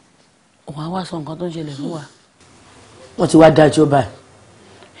òun á wá sọ nǹkan tó ń ṣẹlẹ̀ fún wa. wọ́n ti wá dájọ́ báyìí.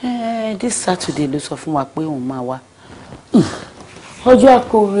 this Saturday ló sọ fún wa pé òun máa wá. ọjọ́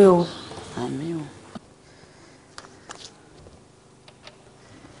àkórè o. àmín o.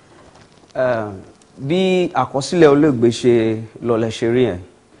 bí àkọsílẹ̀ olóògbé ṣe lọlẹ̀ ṣe rí yẹn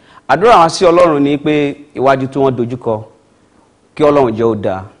àdúrà wọn sí Ọlọ́run ni pé iwájú tí wọ́n dojúkọ kí Ọlọ́run jẹ́ ó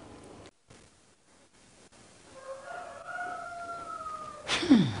dáa.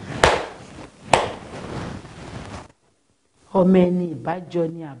 ọmọ ẹni ìbájọ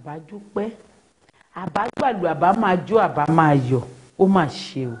ni àbájúpẹ́ àbágbàlù àbá máa jó àbá máa yọ̀ ó mà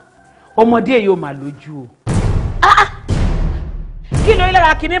ṣe o ọmọdé yóò máa lójú o. Kí ló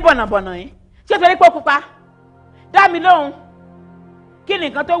lára kíní bọ̀nàbọ̀nà yìí ṣé torí pé ó pupa dá mi lóhùn kí ni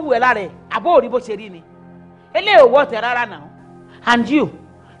nǹkan tó wù ẹ́ lára ẹ̀ àbó òrí bó ṣe rí ni eléyìí ò wọ́ ọ̀tẹ̀ rárá náà. And you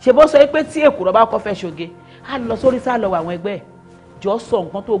ṣe bó sọ pé tí èkùrọ́ bá kọ́ fẹ́ ṣoge á lọ sórí sá lọ àwọn ẹgbẹ́ ẹ̀ jọ sọ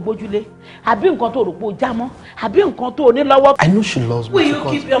nǹkan tó gbójúlé àbí nǹkan tó rò pé ó já mọ́ àbí nǹkan tó ní lọ́wọ́. I know she loves me. Will you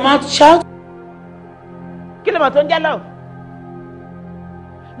keep your mouth shut? Kí ló mọ̀ tó ń jẹ́ love?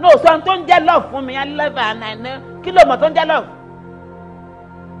 No, sọ tó ń jẹ́ love fún mi I love and I know. Kí ló mọ̀ tó ń jẹ́ love?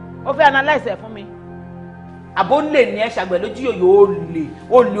 Ó fẹ́ analyse ẹ̀ fún mi. Àbó lè ní ẹ ṣàgbẹ̀ lójú yòyò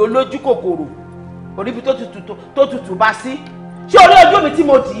olè olójú kòkòrò oríbi tó tutù bá sí. Ṣé orí ojú mi tí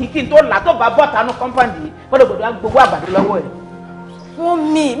mo tì í kí n tó là tó bá bọ́ tánú compound yìí gbọ́dọ̀ gbogbo àgbàdo lọ́wọ́ ẹ̀.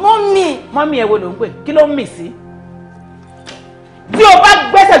 Mọ́mì ẹ̀ wo ló ń pè? Kí ló ń mì sí? Tí o bá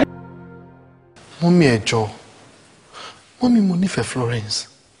gbẹ́sẹ̀. Mọ́mì ẹ jọ̀ọ́, mọ́mì mo nífẹ̀ẹ́ Florence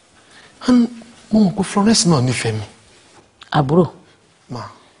and mo mọ̀ pé Florence náà nífẹ̀ẹ́ mi. Àbúrò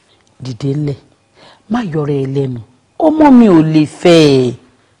dìde ńlẹ̀ má yọrọ ẹ lẹ́nu ọmọ mi ò lè fẹ́ ẹ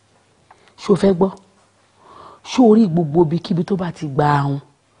ṣó fẹ́ gbọ́ ṣó orí gbogbo ibikíbi tó bá ti gba ahun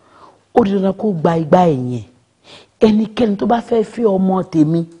ó di dandan kó gba igbá ẹ̀yìn ẹnikẹ́ni tó bá fẹ́ fẹ́ ọmọ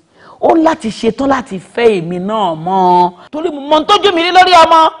tèmi ó láti ṣetán láti fẹ́ èmi náà mọ́ torí mo mọ tójú mi rí lórí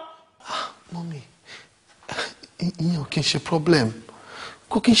ọmọ. Mọ́mì ìyẹn ò kí n ṣe problem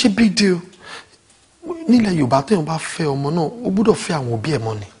kò kí n ṣe big deal nílẹ̀ Yorùbá téèyàn bá fẹ́ ọmọ náà ó gbọ́dọ̀ fẹ́ àwọn òbí ẹ̀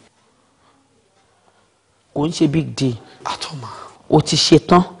mọ́ ni. Kò ń ṣe big deal. Àtọ́mà. O ti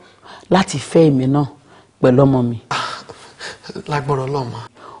ṣetán láti fẹ́ èmi náà pẹ̀lú ọmọ mi. Lágbọ́rọ̀ Ọlọ́run.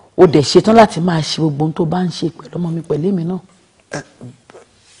 O dẹ̀ ṣetán láti máa ṣe gbogbo ohun tó bá ń ṣe pẹ̀lú ọmọ mi pẹ̀lú èmi náà.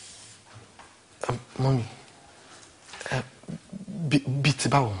 Mọ́mì bíi ti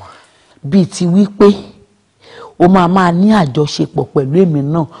báwo ma. Bíi ti wí pé o máa ní àjọṣepọ̀ pẹ̀lú èmi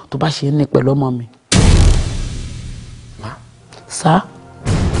náà tó bá ṣe ní pẹ̀lú ọmọ mi. Ma. Sá.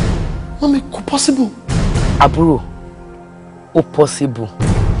 Mọ́mì kò possible. Àbúrò ó possible.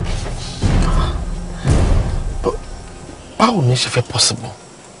 Báwo ni ṣe fẹ́ possible?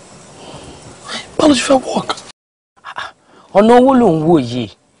 Báwo ló ṣe fẹ́ work? Ọ̀nà owó ló ń wò yìí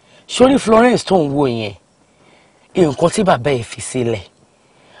sórí Florence tó ń wò yẹn nǹkan tí bàbá ẹ̀ fi sílẹ̀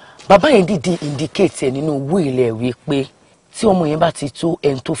bàbá yẹn dìde indicate ẹ̀ nínú owó ilẹ̀ wí pé tí ọmọ yẹn bá ti tó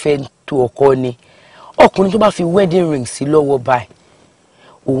ẹni tó fẹ́ tó ọkọ ni ọkùnrin tó bá fi wedding ring sí lọ́wọ́ báyìí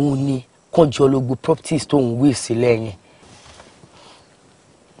òun ni kọjọ ológun properties tó ń wé sílẹ̀ yẹn.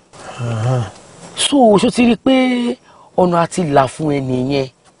 So ṣó ti rí i pé ọ̀nà àti là fún ẹ nìyẹn.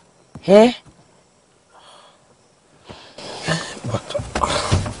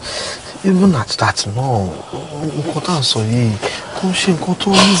 Even at that no nǹkan tá à ń sọ yìí kò ń ṣe nǹkan tó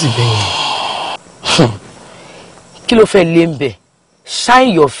easy bẹ́ẹ̀. Kí ló fẹ́ lé ń bẹ̀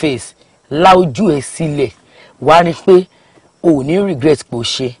shine your face la ojú ẹ sílẹ̀ wá rí pé o ò ní regret pé o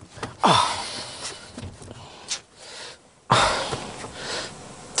ṣe.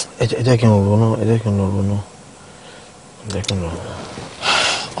 ẹ jẹ́ kí n ronú ẹ jẹ́ kí n ronú ẹ jẹ́ kí n ronú.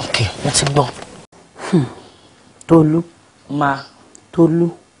 Ok mo ti gbọ́. Tolú Tolú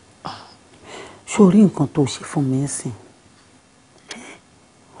ṣó rí nǹkan tó ṣe fún mi sìn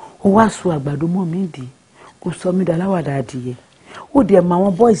ó wá sọ àgbàdo mọ́ mi dì ó sọ mí daláwàdà adìyẹ ó dẹ̀ mọ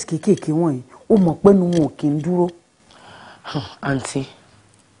àwọn boys kéékèèké wọ̀nyí ó mọ̀ pé nu wọn ò kí ń dúró. Àǹtí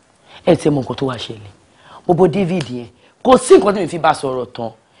ẹ ti mọ nǹkan tó wá ṣẹlẹ̀ bọ́bọ́ David yẹn kò sí nǹkan tí mi fi bá sọ̀rọ̀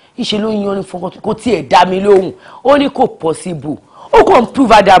tán ìṣe ló ń yan ní fún kò tiẹ̀ dá mi lóhùn ó ní kò possible ó kàn ń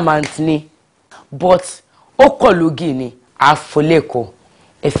prove adamant ni but ó kọ̀ lógì ni àfọlẹ́kọ̀ọ́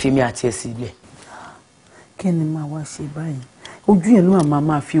ẹ fi mi àti ẹ sílẹ̀. Kí ni máa wá ṣe báyìí ojú yẹn ló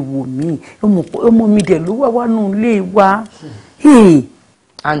máa fi wò mí ọmọ mi dẹ̀ ló wá wá nù lé wa.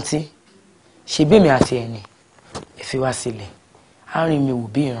 Àǹtí ṣe bẹ́ẹ̀ mi àti ẹ̀ ni ẹ fi wá sílẹ̀ àárín mi wò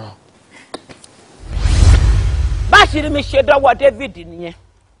bí ìran. báṣìírí mi ṣe dọ́wọ́ David nìyẹn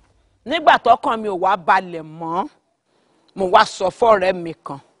nígbà tọ́kàn mi ò wá balẹ̀ mọ́ mo wá sọ fọ́ọ̀rẹ́ mi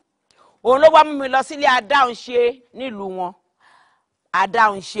kan òun ló wá mú mi lọ sílé adáhunṣe nílùú wọn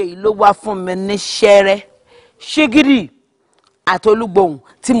adáhunṣe yìí ló wá fún mi ní ṣẹ́rẹ́ ṣígírì àtolúgbòhùn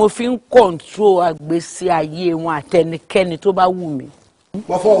tí mo fi ń kọ̀ǹtró àgbésí ayé wọn àtẹnikẹ́ni tó bá wù mí.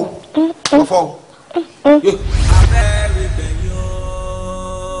 wọ́fọ́ o wọ́fọ́ o. abẹ́rẹ́ ìgbẹ̀yìn o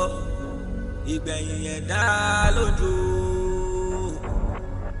ìgbẹ̀yìn yẹn dá lójú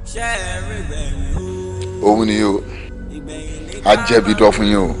ṣẹ́ẹ̀rẹ́ ìgbẹ̀yìn o. òun ni o a jẹ̀bi dọ́ fún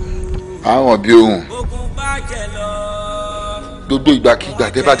yín o àwọn bí ohun gbogbo ìgbàkigbà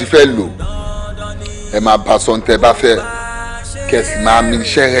tẹ́ bá ti fẹ́ lò ẹ máa bá sọ tẹ́ bá fẹ́ kẹsì máa mi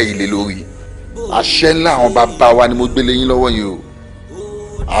iṣẹ́ rẹ̀ ilé lórí àṣẹ ńlá àwọn bàbá wa ni mo gbélé yín lọ́wọ́ yìí o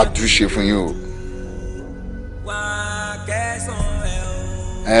àdúṣe fún yín o.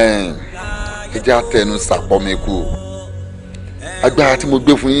 ẹ jẹ́ àtẹnu sàpọ̀ mi kú o agbára tí mo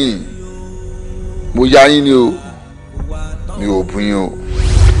gbé fún yín mo yá yín ni o mi ò bú yín o.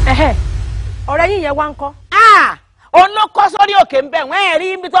 ọ̀rẹ́ yín yẹn wá ń kọ́. òun ló kọ́ sórí òkè ń bẹ̀ wọ́n ẹ̀ rí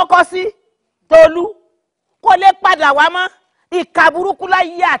ibi tó kọ́ sí Tolú kó lè padà wá mọ́ ìka burúkú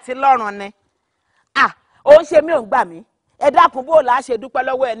láyé àti lọ́rùn ni. òun ṣe mí ò ń gbà mí ẹ dákun bó la ṣe dúpẹ́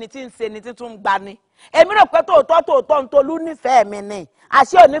lọ́wọ́ ẹni tí ń ṣe ni tí tún ń gbà ni. èmi rò pé tòótọ́ ń Tolú nífẹ̀ẹ́ mi ni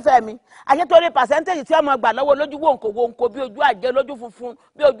àṣé ò nífẹ̀ẹ́ mi àṣé torí pàṣẹ́ntéèjì tí ọmọ gbà lọ́wọ́ lójú wòǹkò bí ojú àjẹ́ lójú funfun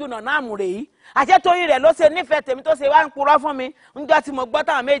bí ojú nàná àmùrè yìí àṣé torí rẹ̀ ló ṣe nífẹ̀ẹ́ tèmi tó ṣe wá ń purọ́ fún mi ńjọ́ tí mo gbọ́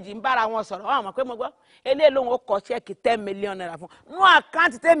táwọn méjì ń bára wọn sọ̀rọ̀ wọn mọ̀ pé mo gbọ́ eléyìí lòun ó kọ ṣẹ́ẹ̀kì 10 million naira fún nú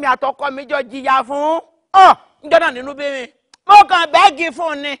àkáǹtì tèmi àtọkọ mi jọ jìyà fún ńjọ́ náà nínú bí mi mo kàn bẹ́ẹ̀gì fún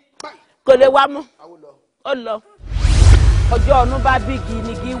un ni kò lè wá mú ó lọ ọjọ́ ọ̀nù bá bígi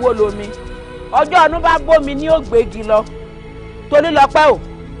ni kí wó lomi ọjọ́ ọ̀nù bá gbómi ní ògbégi lọ Tolú lọ́pẹ́ o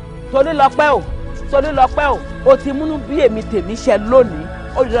Tolú lọ́pẹ́ o Tolú lọ́pẹ́ o o ti múnú bí èmi tèmi ṣe lónìí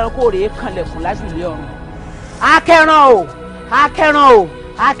ó di dandan kó rèé kanlẹ̀kùn lájúlé ọ̀run.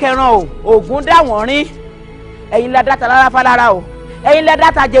 akẹ́ràn o ògùn dáwọ̀n rín ẹ̀yin lẹ dáta lára fálára o ẹ̀yin lẹ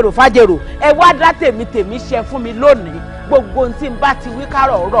dáta jèrò fájèrò ẹ wá dá tèmi ṣe fún mi lónìí gbogbo ohun tí n bá ti wí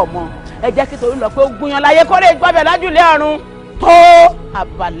kárọ̀ ọ̀rọ̀ mọ́ ẹ jẹ́ kí Tolú lọ́pẹ́ ó gúnyan láyé kó rèé gbọ́bẹ̀ lájúlé ọ̀run tó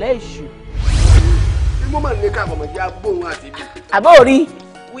àbàlẹ̀ èṣù. mo máa ń lé ká àbọ̀mọ̀ jẹ́ agbóhùn àti ibi. àbó rí.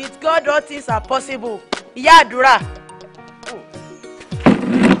 with God all things are possible. ìyá àdúrà.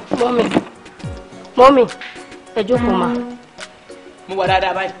 mọ́mì ẹ jókòó ma. mo wà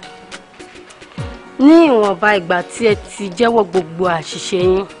dáadáa báyìí. ní ìwọ̀nba ìgbà tí ẹ ti jẹ́wọ́ gbogbo àṣìṣe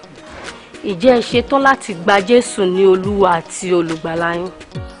yín ìjẹ́ ẹ ṣetán láti gba Jésù ní Olúwa àti Olùgbàlà yín.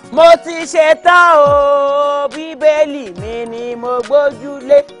 mo ti ṣetán o Bíbélì mi ni mo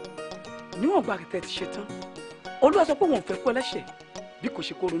gbójúlé. níwọ̀n gba kẹtẹ ti ṣe tán Olúwa sọ pé wọn ò fẹ́ kú ẹlẹ́ṣẹ̀ bí kò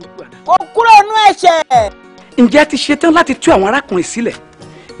ṣe kó ronú padà. kó kúrò nínú ẹ̀ṣẹ̀. ǹjẹ́ ti ṣe tán láti tú àwọn arákùnrin sílẹ̀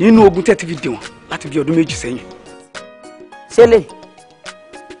nínú ogun tẹ́ ti fi dè wọ́n láti bí ọdún 2 sẹ́yìn. ṣẹlẹ̀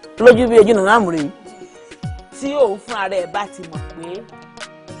lójú bí ojú nàná àmúre yìí tí òun fún ara ẹ̀ bá ti mọ̀ pé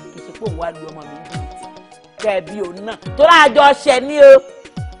kì í ṣe pé òun wá lu ọmọ mi ní ìtì kẹ́ bí òun náà tó láàjọ ṣẹ ní o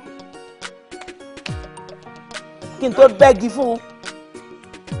kí n tó bẹ́gi fún un.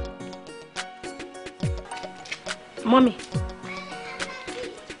 mọ́mì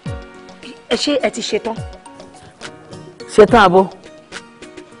ẹ ti ṣetán. ṣetán àbọ̀.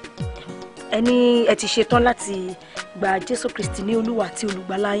 ẹ ní ẹ ti ṣetán láti gba Jésù Kristi ní Olúwa àti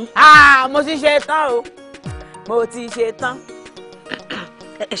Olùgbàlà yín. mo ti ṣetán o mo ti ṣetán.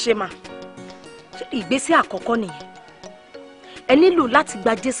 ẹ ṣe mà ìgbésẹ̀ àkọ́kọ́ nìyẹn ẹ nílò láti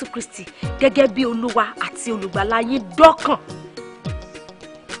gba Jésù Kristi gẹ́gẹ́ bí Olúwa àti Olùgbàlà yín dọ́kàn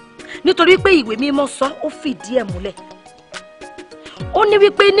nítorí pé ìwé mímọ́ sọ ó fìdí ẹ̀ múlẹ̀ ó ní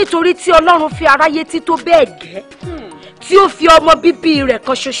wípé nítorí tí Ọlọ́run fi aráyé tító bẹ́ẹ̀ gẹ́ tí ó fi ọmọ bíbí rẹ̀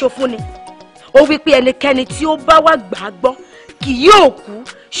kan ṣoṣo fún ni ó wípé ẹnikẹ́ni tí ó bá wá gbà á gbọ́ kì yóò kú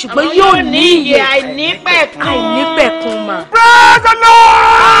ṣùgbọ́n yóò ní ìyè àìnípẹ̀kun mà. Praise the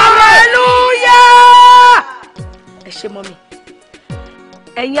Lord! Hallelujah! ẹ ṣé mọ́mì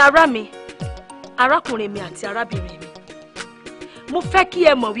ẹ̀yin ará mi arákùnrin mi àti arábìnrin mi mo fẹ́ kí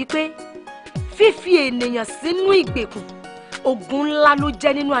ẹ mọ̀ wípé fífi ènìyàn sínú ìgbèkùn ogun ńlá ló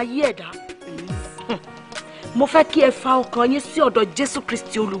jẹ́ nínú ayé ẹ̀dá mo fẹ́ kí ẹ fa ọkàn yín sí ọ̀dọ̀ Jésù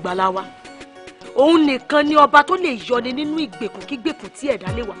Kristi Olùgbàlà wa òun nìkan ni ọba tó lè yọni nínú ìgbèkùn kí gbèkùn tí ẹ̀dá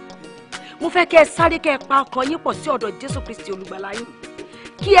lè wà mo fẹ́ kí ẹ sáré kí ẹ pa ọkàn yín pọ̀ sí ọ̀dọ̀ Jésù Kristi Olùgbàlà yín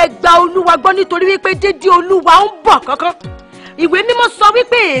kí ẹ gba Olúwa gbọ́ nítorí wípé dédé Olúwa ń bọ̀ kánkán ìwé mímọ́ sọ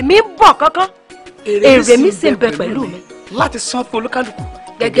wípé èmi ń bọ̀ kánkán èrè mi sì ń bẹ pẹ̀lú mi láti san fún olúkálùkù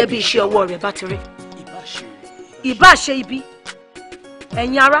gẹ́gẹ́ bí iṣẹ́ ọwọ́ rẹ̀ bá ti rí ìbá ṣe ibi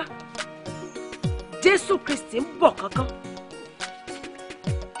ẹ̀yin ará Jésù Kristi ń bọ̀ kánkán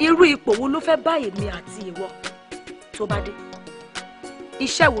irú ipò wo ló fẹ́ bá èmi àti ìwọ tó bá dé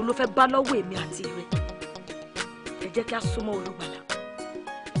iṣẹ́ wo ló fẹ́ bá lọ́wọ́ èmi àti ìrẹ ẹ jẹ́ kí a súnmọ́ Olùgbàlà.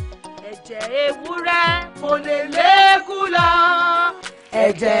 ẹ̀jẹ̀ ewúrẹ́ kò lè lékú lọ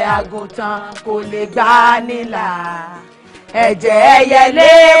ẹ̀jẹ̀ àgùntàn kò lè gbà nílà ẹ̀jẹ̀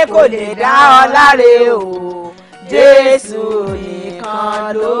ẹyẹlé kò lè dá ọ láre o Jésù nìkan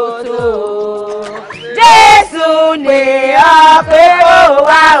ló tó Jésù ní ọpẹ́ ó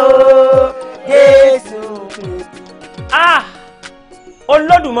wá o Jésù.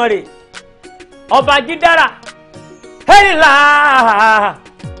 Olódùmarè ọba jídára hẹ́rìlá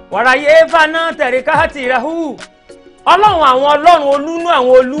wàràyé fana tẹ̀ríkà tìrẹ̀hù ọlọ́run àwọn ọlọ́run olú nínú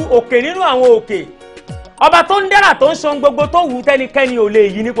àwọn olú òkè nínú àwọn òkè ọba tó ń dẹ́rà tó ń ṣan gbogbo tó wù tẹ́nikẹ́ni ò lè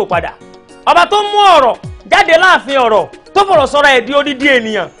yí nípò padà, ọba tó mú ọ̀rọ̀ jáde láàfin ọ̀rọ̀ tó fọ̀rọ̀ sọ́ra ẹ̀ di odidi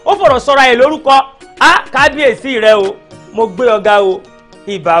ènìyàn, ó fọ̀rọ̀ sọ́ra ẹ̀ lórúkọ. Á kábíyèsí rẹ o, mo gbé ọ̀gá o,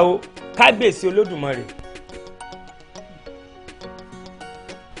 ìbà o, kábíyèsí olódùmarè.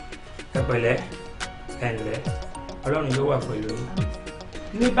 Ẹ pẹ̀lẹ́, ẹ ǹlẹ́, Ọlọ́run yóò wà pẹ̀lú yín.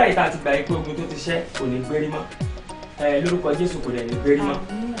 Ní báyìí tá a ti gbà yí pé ogun tó ti ṣẹ́ kò ní gbérí mọ́, lórúkọ Jésù kò dẹ̀ ní gbérí mọ́.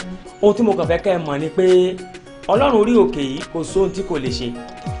 Ohun tí mo kàn fẹ́ kẹ́ ẹ mọ̀ ni pé Ọlọ́run orí òkè yìí kò sóhun tí kò lè ṣe,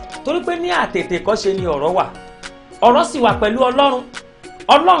 torí pé ní àtètèkọ́ṣe ni ọ̀rọ̀ wà, ọ̀rọ̀ sì wà pẹ̀lú Ọlọ́run,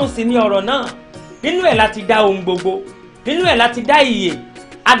 Ọlọ́run sì ni ọ̀rọ̀ náà. Nínú ẹ̀ láti dá ohun gbogbo, nínú ẹ̀ láti dá ìyè,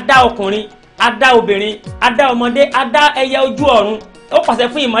 a dá ọkùnrin, a dá obìnrin, a dá ọmọdé, a dá ẹyẹ ojú ọ̀run. Ó pàṣẹ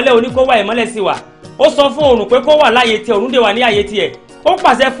fún ìmọ́lẹ̀ ó ní kó wà, ìmọ́lẹ̀ sì wà. Ó sọ fún oòrùn pé kó wà láyé tiẹ̀, oòrùn dè wà ní àyè tiẹ̀. Ó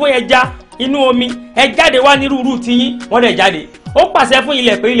pàṣẹ fún ẹja inú omi, ẹ jáde wá nírúurú tiyín, wọ́n dẹ̀ jáde. Ó pàṣẹ fún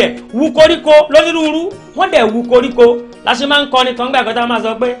ilẹ̀ pé ilẹ̀ wú koríko lónírúurú, wọ́n dẹ̀ wú koríko. La ṣe máa ń kọrin kan gbà kọ́tà máa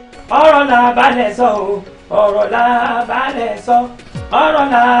sọ pé ọ̀rọ̀ là balẹ̀ sọ o, ọ̀rọ̀ là balẹ̀ sọ, ọ̀rọ̀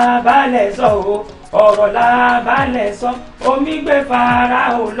là balẹ̀ sọ o, ọ̀rọ̀ là balẹ̀ sọ, omi gbé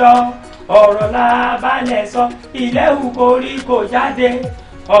Fáráò lọ, ọ̀rọ̀ là balẹ̀ sọ, ilẹ̀ wú koríko jáde,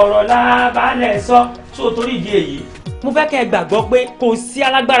 ọ̀rọ̀ là balẹ̀ sọ. So torí ìdí èyí mo fẹ́ kẹ́ ẹ gbàgbọ́ pé kò sí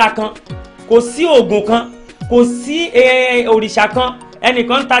alágbára kan, kò sí oògùn kan, kò sí òrìṣà kan.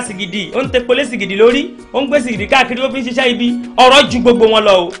 Ẹnìkan ń ta sìgìdì, ó ń tepolé sìgìdì lórí, ó ń gbé sìgìdì káàkiri, ó fi ń ṣiṣẹ́ ibi. Ọ̀rọ̀ ju gbogbo wọn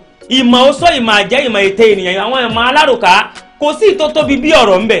lọ o. Ìmọ̀ oṣó, ìmọ̀ àjẹ́, ìmọ̀ ète ènìyàn, àwọn ìmọ̀ aláròká, kò sí ìtó tóbi bí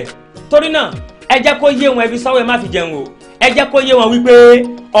ọ̀rọ̀ ń bẹ. Torí náà ẹ jẹ́ kó yé wọn, ẹbí sọ́wọ́ ẹ má fi jẹun o. Ẹ jẹ́ kó yé wọn wípé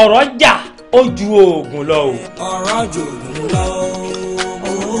ọ̀rọ̀ jà ó ju oògùn lọ o. Ọ̀rọ̀ jù oògùn lọ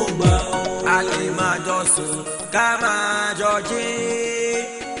o, gbà o. A lè máa jọ sùn ká máa jọ jí.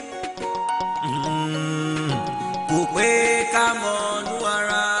 Kò pé ká mọ̀nú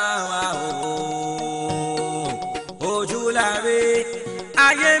ara wa o. Ojú la rí,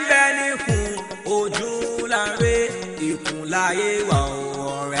 ayé ń bẹ níkùn. Ojú la rí, ìkùn láyé wà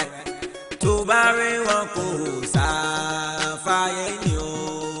ọ̀rẹ́. Tó bá rí wọn kò sáfàyè ni o.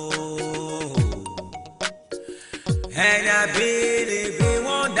 Ẹni àbínibí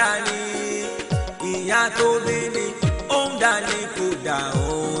wọ́n dání, ìyá tó bí ni ó ń dání kò dà ó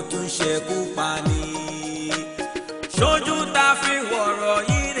tún ṣekú pa ni. Ṣojú ta fi wọ̀rọ̀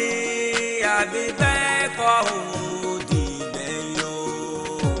yìí ni àbí bẹ́ẹ̀ kọ́ òdì lẹ́yìn o.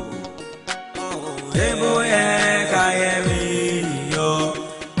 Èmo yẹ káyẹ̀ rí yọ,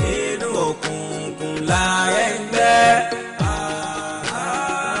 inú òkùnkùn láyé ń gbé.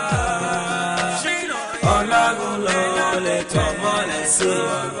 Ọlọ́run ló lè tọ́ mọ́lẹ̀ sí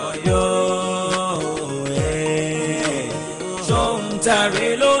ọ̀rọ̀ yóò. Ṣóhun tàrí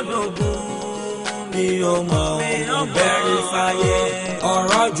lódògún mi ò mọ̀ ọ́ bẹ̀rẹ̀ fàyè.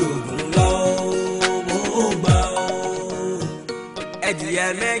 Ọ̀rọ̀ jògùn lọ mo gbà ó. Ẹ̀dìyẹ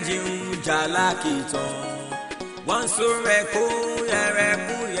méjì ń jà lákìtàn, wọ́n sún rẹ̀ kú yẹ̀rẹ̀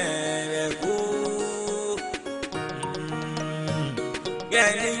kú yẹ̀rẹ̀ kú.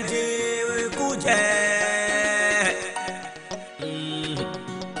 Yẹ̀ni jí ikú jẹ́.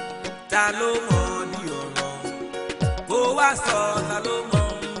 Ta ló mọ̀ ní ọ̀rọ̀ kó wá sọ, ta ló mọ̀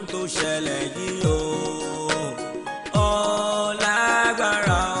ohun tó ṣẹlẹ̀ yìí o.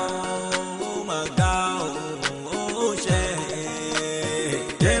 Ọlágbára ó máa ga ó ṣe.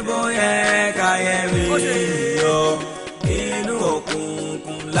 Débò yẹ káyẹ̀ rí yọ, inú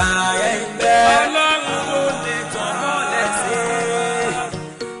òkùnkùn láyé ń gbé. Ọlọ́run ló lè tàn mọ́lẹ̀ sí,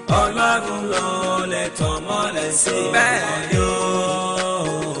 Ọlọ́run ló lè tàn mọ́lẹ̀ sí. Bẹ́ẹ̀ ni ó.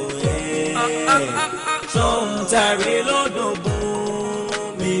 Ṣóhun tàrí lódògún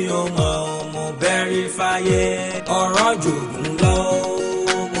mi ò mọ̀ mo bẹ̀rẹ̀ fàyè. Ọ̀rọ̀ jògùn